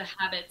the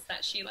habits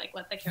that she like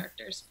let the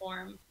characters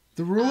form.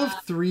 The rule of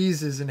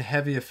threes is in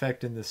heavy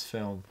effect in this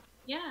film.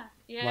 Yeah,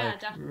 like,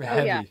 definitely.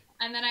 Heavy. Yeah.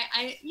 And then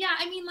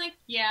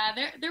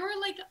there were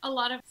like a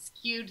lot of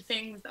skewed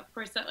things, of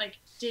course, that like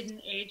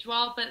didn't age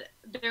well, but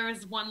there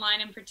was one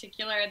line in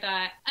particular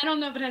that I don't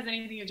know if it has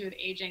anything to do with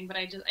aging, but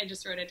I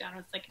just wrote it down.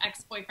 It's like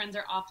ex-boyfriends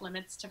are off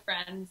limits to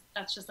friends.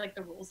 That's just like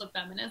the rules of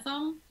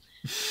feminism.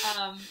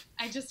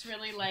 I just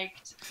really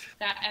liked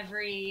that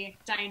every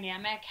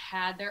dynamic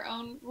had their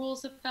own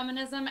rules of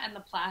feminism, and the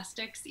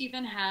plastics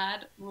even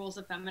had rules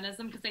of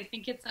feminism, because I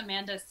think it's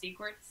Amanda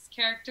Siegert's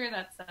character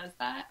that says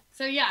that.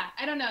 So yeah,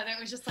 I don't know. That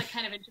was just like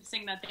kind of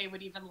interesting that they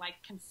would even like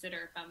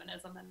consider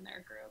feminism in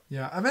their group.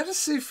 Yeah, Amanda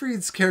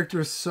Seyfried's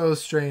character is so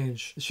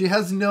strange. She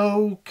has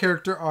no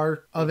character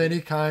arc of any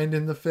kind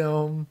in the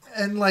film.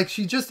 And like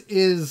she just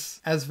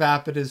is as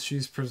vapid as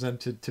she's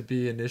presented to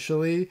be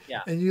initially.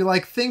 Yeah. And you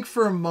like think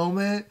for a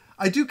moment,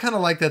 I do kind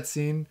of like that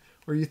scene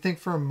where you think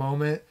for a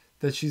moment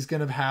that she's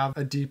going to have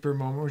a deeper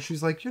moment where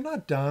she's like, you're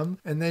not dumb.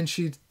 And then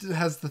she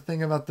has the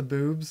thing about the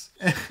boobs.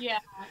 Yeah,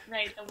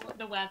 right.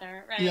 The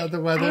weather, right? Yeah,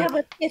 the weather. I have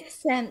a fifth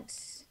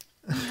sense.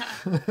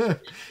 Yeah.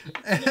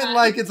 And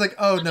like, it's like,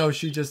 oh no,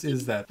 she just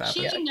is that vapid.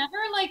 She never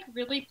like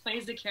really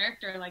plays a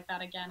character like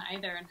that again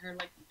either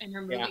in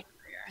her movie career.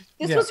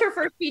 This was her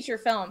first feature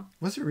film.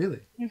 Was it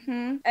really?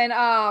 Mm-hmm. And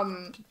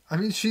I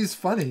mean, she's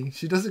funny.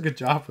 She does a good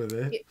job with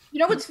it. you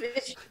know what's?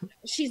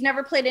 She's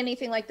never played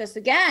anything like this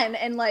again.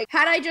 And like,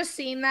 had I just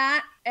seen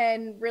that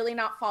and really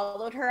not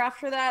followed her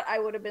after that, I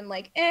would have been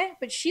like, eh.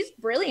 But she's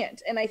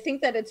brilliant, and I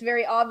think that it's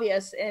very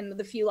obvious in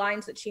the few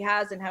lines that she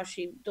has and how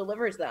she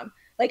delivers them.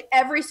 Like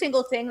every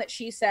single thing that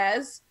she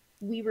says,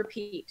 we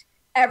repeat.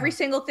 Every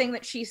single thing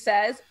that she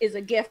says is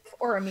a gif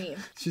or a meme.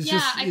 She's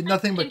just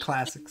nothing but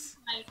classics.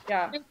 Like,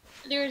 Yeah.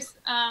 There's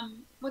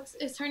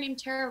is her name,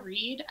 Tara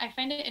Reid? I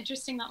find it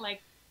interesting that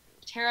like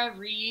Tara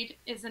Reid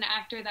is an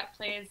actor that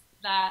plays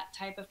that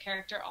type of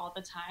character all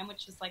the time,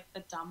 which is like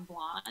the dumb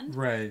blonde.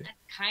 Right. And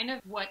kind of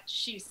what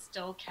she's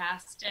still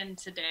cast in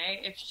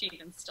today, if she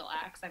even still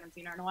acts. I haven't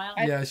seen her in a while.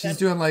 Yeah, she's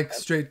doing like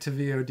straight to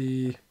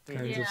VOD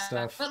kinds of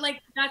stuff. But like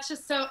that's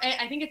just so.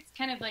 I think it's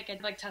kind of like a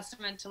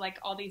testament to like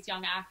all these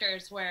young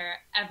actors where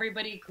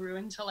everybody grew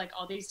into like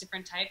all these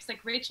different types.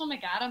 Like Rachel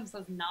McAdams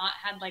has not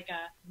had like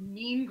a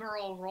mean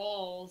girl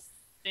role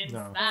since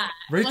that.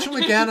 Rachel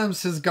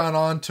McAdams has gone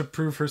on to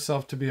prove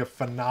herself to be a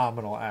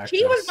phenomenal actress.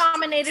 She was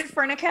nominated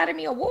for an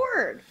Academy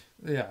Award.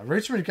 Yeah,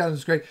 Rachel McAdams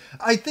is great.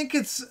 I think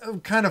it's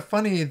kind of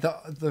funny,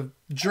 the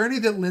journey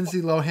that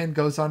Lindsay Lohan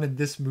goes on in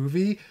this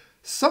movie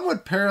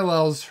somewhat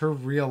parallels her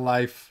real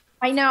life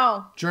I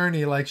know.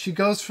 journey. Like she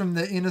goes from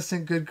the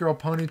innocent good girl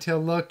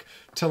ponytail look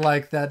to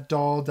like that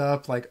dolled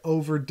up, like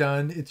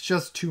overdone, it's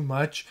just too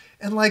much.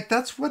 And like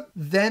that's what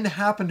then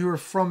happened to her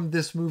from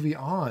this movie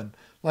on.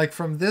 Like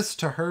from this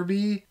to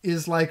Herbie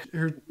is like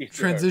her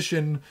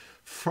transition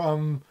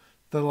from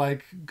the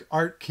like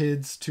art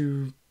kids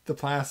to the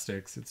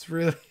plastics. It's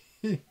really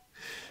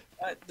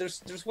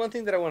there's one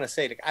thing that I want to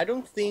say. Like I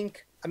don't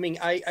think. I mean,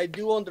 I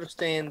do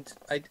understand.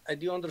 I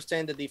do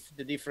understand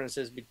the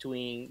differences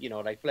between, you know,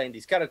 like playing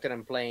this character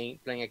and playing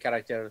a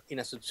character in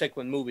a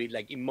subsequent movie,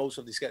 like in most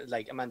of these,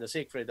 like Amanda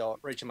Seyfried or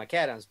Rachel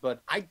McAdams.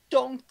 But I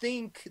don't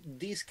think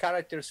these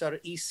characters are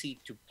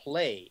easy to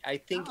play. I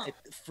think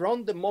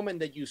from the moment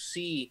that you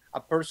see a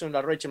person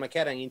like Rachel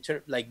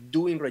McAdams like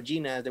doing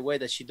Regina the way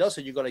that she does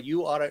it, you go like,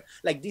 you are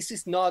like, this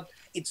is not.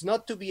 It's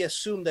not to be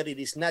assumed that it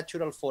is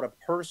natural for a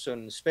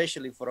person,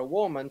 especially for a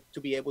woman, to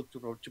be able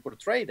to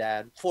portray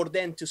that. For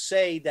them to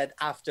say that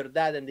after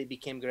that and they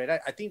became great,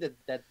 I think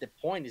that the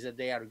point is that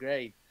they are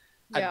great.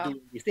 Yeah.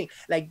 doing this thing.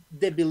 Like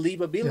the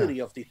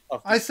believability of this.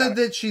 I said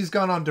that she's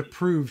gone on to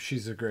prove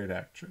she's a great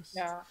actress.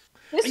 Yeah.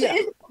 Yeah.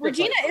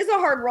 Regina is a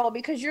hard role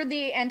because you're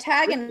the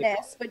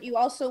antagonist, but you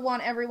also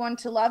want everyone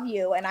to love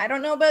you. And I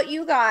don't know about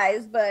you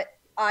guys, but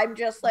I'm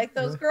just like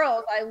those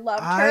girls. I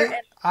loved her. And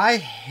I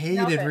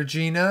hated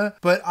Regina,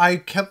 but I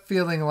kept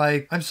feeling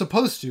like I'm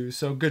supposed to,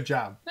 so good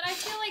job. But I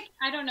feel like,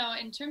 I don't know,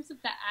 in terms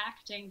of the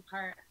acting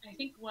part, I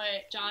think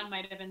what John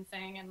might have been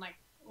saying, and like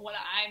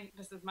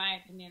this is my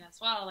opinion as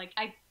well, like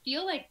I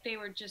feel like they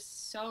were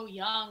just so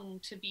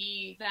young to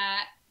be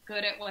that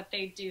good at what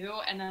they do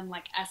and then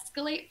like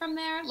escalate from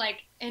there. Like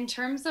in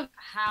terms of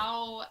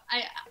how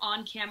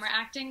on camera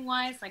acting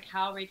wise, like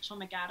how Rachel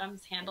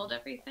McAdams handled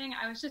everything,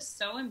 I was just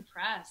so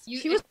impressed.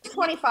 she was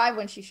 25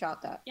 when she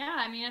shot that. Yeah,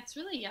 I mean, it's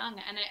really young,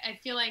 and I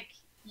feel like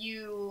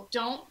you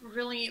don't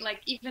really, like,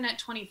 even at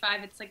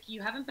 25, it's like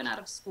you haven't been out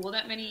of school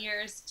that many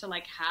years to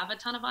like have a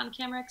ton of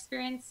on-camera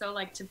experience, so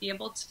like to be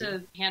able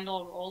to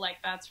handle a role like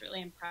that's really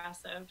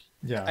impressive.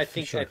 Yeah, I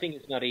think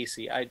it's not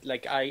easy. I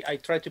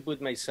try to put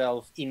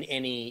myself in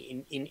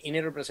any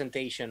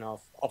representation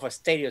of a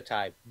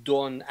stereotype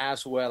done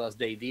as well as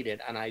they did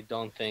it, and I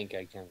don't think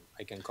I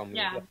can come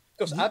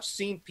because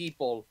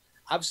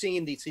I've seen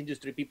in this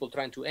industry people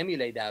trying to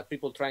emulate that,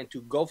 people trying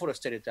to go for a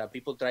stereotype,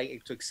 people trying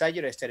to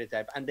exaggerate a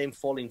stereotype and then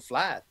falling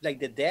flat. Like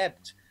the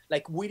depth,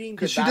 like within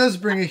because she does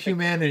bring a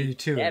humanity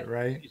to it,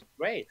 right? It's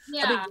great.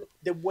 Yeah. I mean,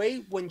 the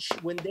way when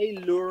they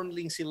learn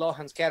Lindsay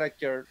Lohan's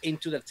character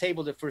into the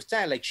table the first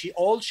time, like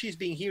all she's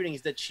been hearing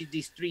is that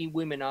these three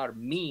women are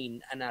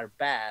mean and are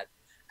bad,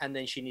 and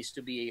then she needs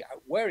to be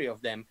wary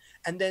of them.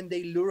 And then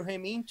they lure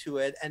him into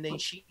it, and then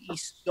she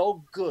is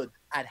so good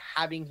at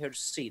having her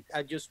sit,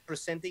 at just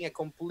presenting a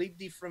complete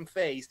different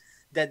face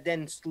that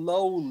then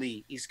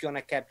slowly is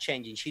gonna keep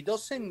changing. She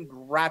doesn't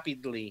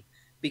rapidly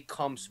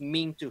becomes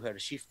mean to her.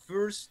 She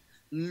first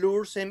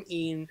lures him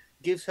in,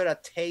 gives her a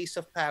taste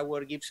of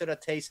power, gives her a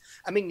taste.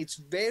 I mean, it's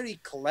very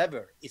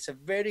clever. It's a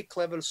very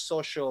clever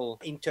social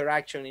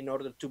interaction in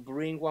order to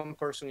bring one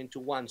person into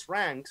one's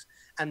ranks.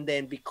 And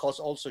then because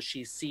also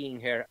she's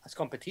seeing her as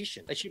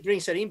competition. Like she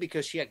brings her in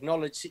because she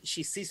acknowledges,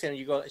 she sees her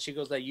and she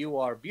goes like, you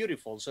are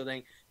beautiful. So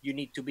then you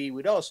need to be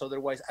with us.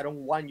 Otherwise, I don't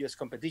want you as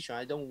competition.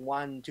 I don't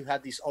want to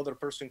have this other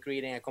person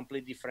creating a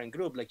completely different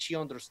group. Like she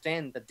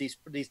understands that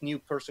this new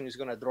person is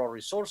going to draw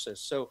resources.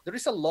 So there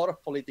is a lot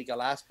of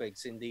political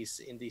aspects in this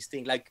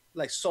thing,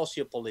 like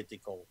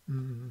socio-political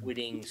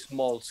within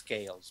small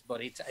scales.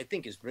 But I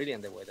think it's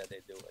brilliant the way that they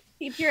do it.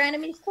 Keep your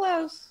enemies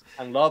close.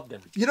 And love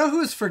them. You know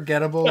who's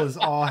forgettable as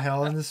all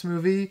hell in this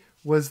movie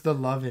was the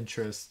love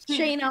interest.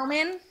 Shane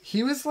Oman.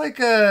 He was like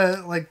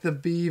the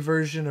B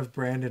version of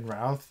Brandon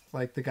Routh,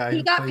 like the guy He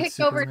who got played picked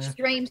Superman. over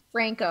James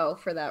Franco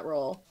for that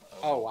role.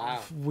 Oh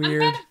wow.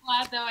 Weird. I'm kind of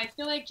glad though. I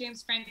feel like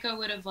James Franco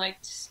would have like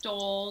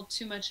stole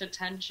too much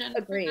attention.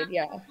 Agreed,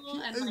 yeah.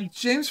 And, like,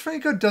 James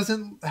Franco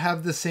doesn't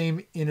have the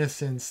same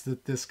innocence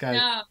that this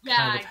guy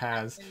kind of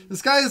has. Exactly.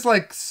 This guy is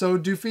like so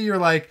doofy. You're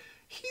like,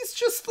 he's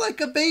just like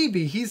a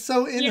baby. He's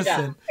so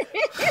innocent.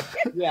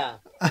 Yeah.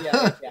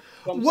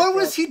 What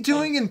was he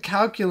doing in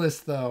calculus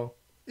though?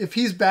 If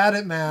he's bad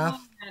at math,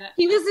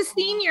 He was a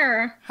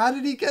senior. how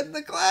did he get in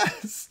the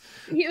class?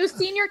 He was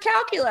senior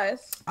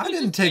calculus. I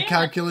didn't take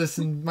calculus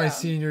in my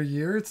senior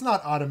year. It's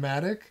not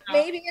automatic.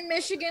 Maybe in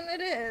Michigan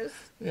it is.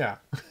 Yeah.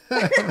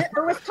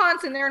 Or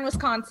Wisconsin. They're in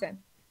Wisconsin.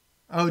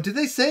 Oh, did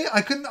they say?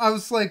 I couldn't. I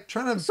was like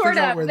trying to Sort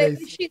figure out of. where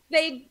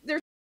They're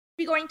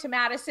be going to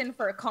Madison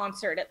for a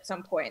concert at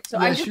some point. So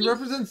yeah, she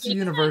represents the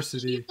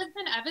university. She lives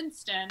in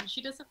Evanston.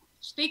 She doesn't.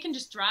 They can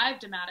just drive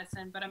to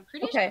Madison, but I'm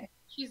pretty sure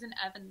she's in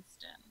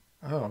Evanston,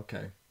 Oh,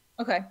 okay.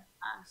 Okay.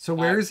 So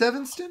where is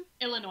Evanston?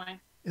 Illinois.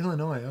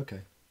 Illinois. Okay.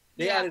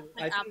 I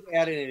think they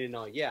added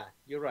Illinois. Yeah,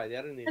 you're right. They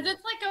added Because Illinois.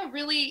 it's like a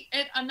really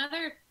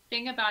another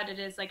thing about it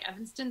is like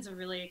Evanston's a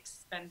really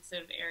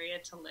expensive area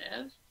to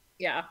live.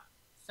 Yeah.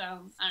 So I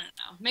don't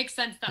know. Makes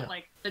sense that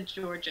like the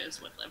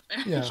Georges would live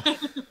there.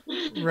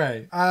 Yeah.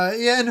 Right.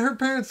 Yeah, and her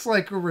parents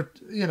like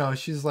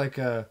she's like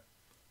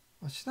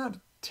she's not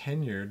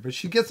tenured, but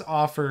she gets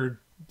offered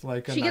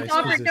like a nice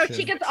position. No,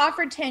 she gets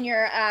offered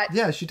tenure at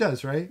Yeah, she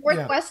does, right?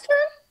 Northwestern.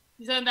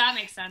 So that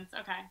makes sense.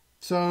 Okay.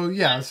 So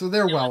yeah, so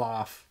they're well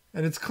off.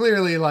 And it's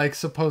clearly like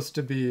supposed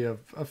to be a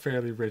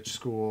fairly rich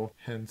school,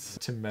 hence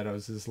Tim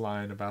Meadows'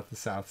 line about the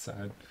South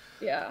Side.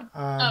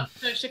 Yeah.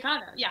 So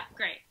Chicago. Yeah,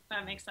 great.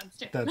 That makes sense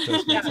too. That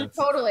does make sense.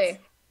 Totally.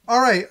 All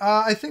right,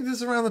 I think this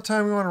is around the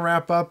time we want to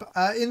wrap up.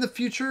 In the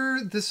future,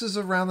 this is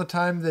around the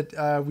time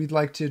that we'd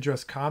like to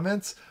address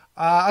comments.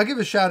 I'll give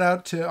a shout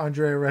out to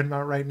Andrea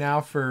Redmount right now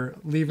for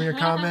leaving a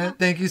comment.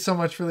 Thank you so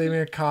much for leaving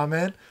a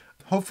comment.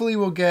 Hopefully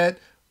we'll get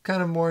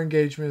kind of more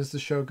engagement as the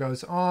show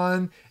goes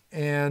on.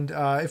 And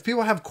if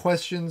people have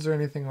questions or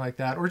anything like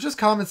that, or just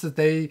comments that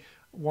they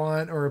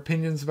want or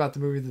opinions about the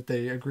movie that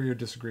they agree or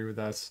disagree with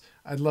us,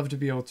 I'd love to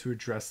be able to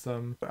address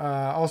them.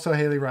 Also,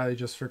 Haley Riley,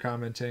 just for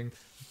commenting.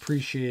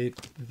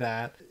 Appreciate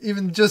that.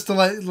 Even just to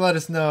let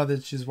us know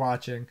that she's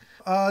watching.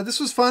 This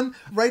was fun.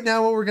 Right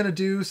now, what we're going to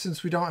do,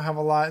 since we don't have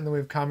a lot in the way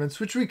of comments,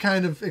 which we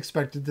kind of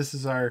expected, this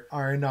is our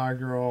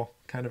inaugural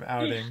kind of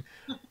outing.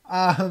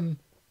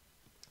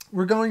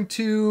 We're going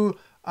to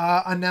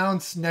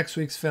announce next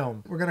week's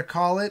film. We're going to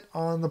call it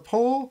on the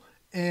poll,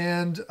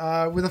 and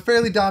with a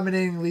fairly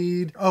dominating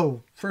lead.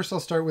 Oh, first I'll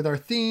start with our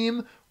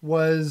theme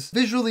was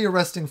visually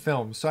arresting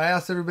films. So I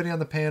asked everybody on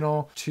the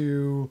panel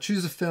to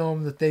choose a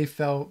film that they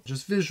felt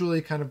just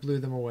visually kind of blew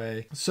them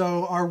away.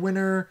 So our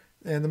winner,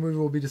 and the movie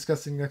we'll be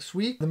discussing next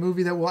week, the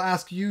movie that we'll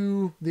ask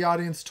you, the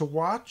audience, to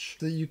watch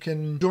so that you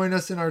can join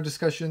us in our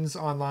discussions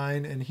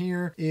online and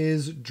here,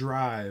 is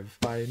Drive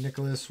by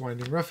Nicholas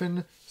Winding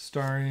Refn,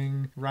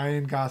 starring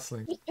Ryan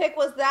Gosling. Whose pick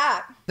was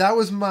that? That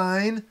was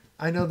mine.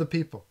 I know the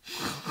people.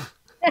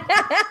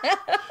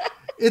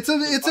 It's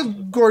a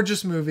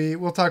gorgeous movie.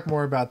 We'll talk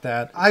more about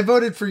that. I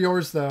voted for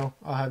yours, though.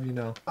 I'll have you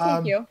know.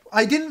 Thank you.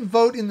 I didn't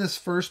vote in this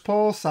first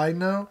poll. Side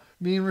note,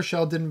 me and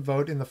Rochelle didn't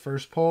vote in the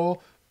first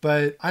poll,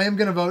 but I am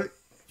going to vote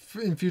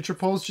in future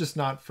polls, just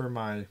not for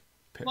my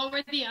pick. What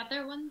were the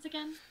other ones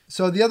again?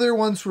 So the other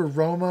ones were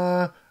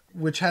Roma,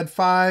 which had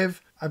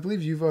 5. I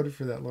believe you voted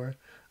for that, Laura.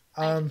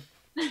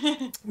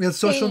 We had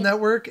Social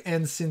Network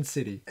and Sin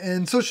City.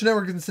 And Social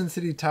Network and Sin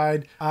City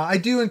tied. I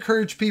do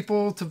encourage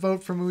people to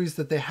vote for movies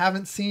that they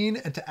haven't seen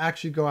and to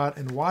actually go out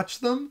and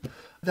watch them.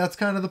 That's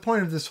kind of the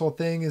point of this whole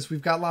thing, is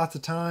we've got lots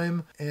of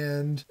time.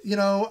 And, you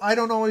know, I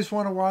don't always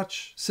want to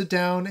sit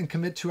down and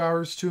commit 2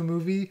 hours to a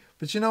movie.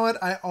 But you know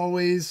what? I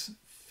always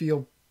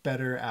feel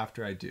better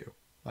after I do.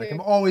 Like,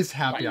 I'm always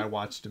happy I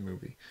watched a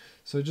movie.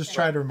 So just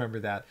try to remember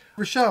that.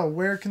 Rochelle,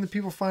 where can the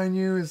people find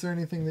you? Is there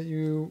anything that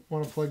you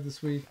want to plug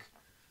this week?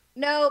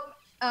 Nope.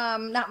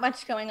 Not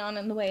much going on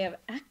in the way of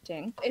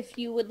acting. If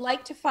you would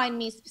like to find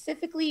me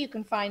specifically, you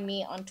can find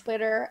me on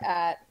Twitter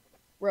at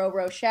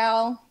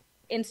Rochalle.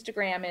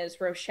 Instagram is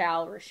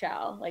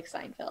Rochalle, like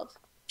Seinfeld.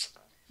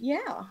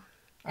 Yeah.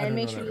 And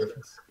make sure you...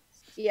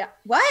 Yeah.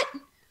 What?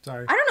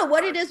 Sorry. I don't know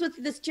what it is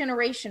with this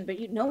generation, but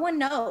no one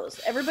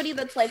knows. Everybody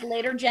that's like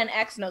later Gen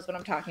X knows what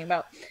I'm talking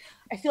about.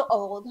 I feel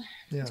old.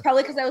 Yeah. It's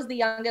probably because I was the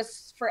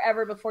youngest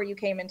forever before you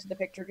came into the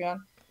picture,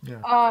 John. Yeah.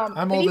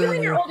 I'm older than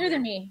you. You're older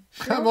than me.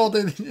 I'm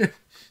older than you.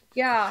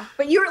 Yeah,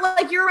 but you're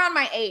around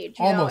my age.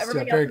 You Almost, know,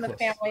 everybody else in the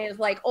family is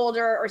like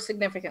older or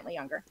significantly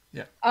younger.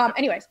 Yeah.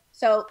 Anyways,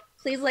 so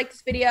please like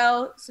this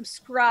video,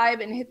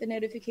 subscribe, and hit the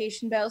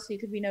notification bell so you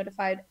could be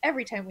notified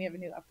every time we have a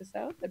new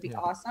episode. That'd be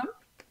awesome.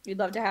 We'd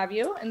love to have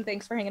you, and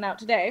thanks for hanging out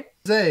today.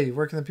 Zay,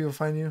 where can the people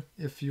find you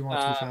if you want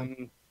to be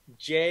found?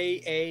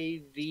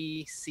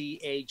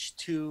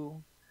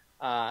 JAVCH2.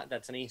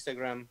 That's on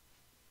Instagram.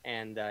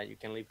 And you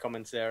can leave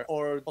comments there,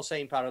 or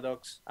Same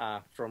Paradox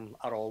from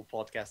our old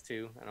podcast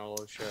too, and our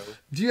old show.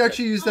 Do you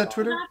actually use that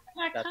Twitter?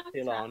 That's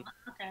still on.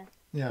 Okay.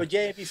 Yeah. But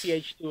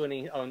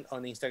JFBCH2 on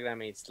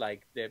Instagram, it's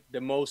like the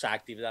most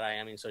active that I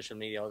am in social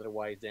media.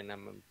 Otherwise, then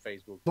I'm on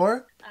Facebook.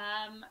 Laura?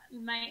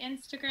 My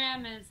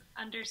Instagram is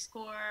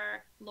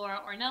 _Laura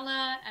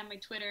Ornella, and my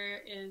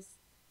Twitter is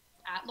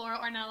 @Laura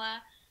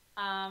Ornella.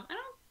 I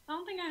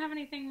don't think I have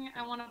anything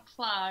I want to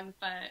plug,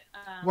 but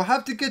we'll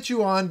have to get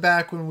you on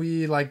back when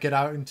we get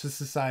out into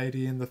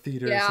society and the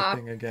theater is a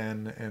thing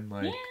again, and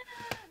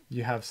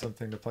you have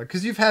something to plug,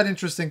 because you've had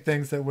interesting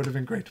things that would have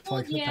been great to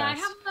plug in the past.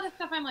 I have a lot of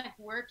stuff I'm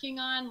working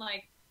on.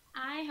 Like,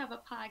 I have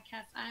a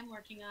podcast I'm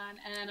working on,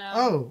 and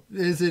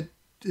is it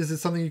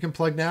something you can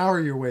plug now, or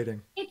you're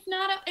waiting? It's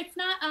not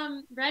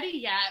ready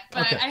yet,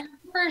 but I have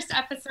the first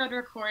episode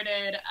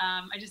recorded.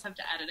 I just have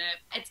to edit it.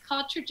 It's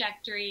called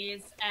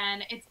Trajectories,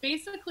 and it's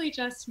basically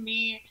just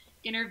me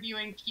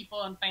interviewing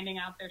people and finding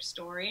out their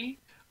story.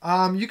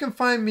 You can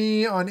find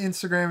me on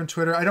Instagram and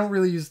Twitter. I don't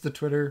really use the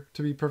Twitter,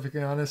 to be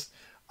perfectly honest.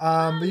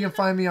 But you can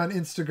find me on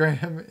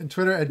Instagram and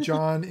Twitter at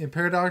John in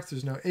Paradox.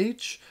 There's no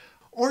H.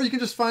 Or you can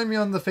just find me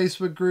on the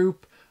Facebook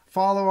group.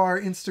 Follow our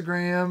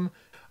Instagram.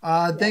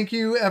 Thank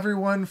you,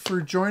 everyone,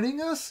 for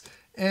joining us.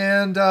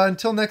 And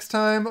until next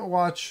time,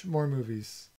 watch more movies.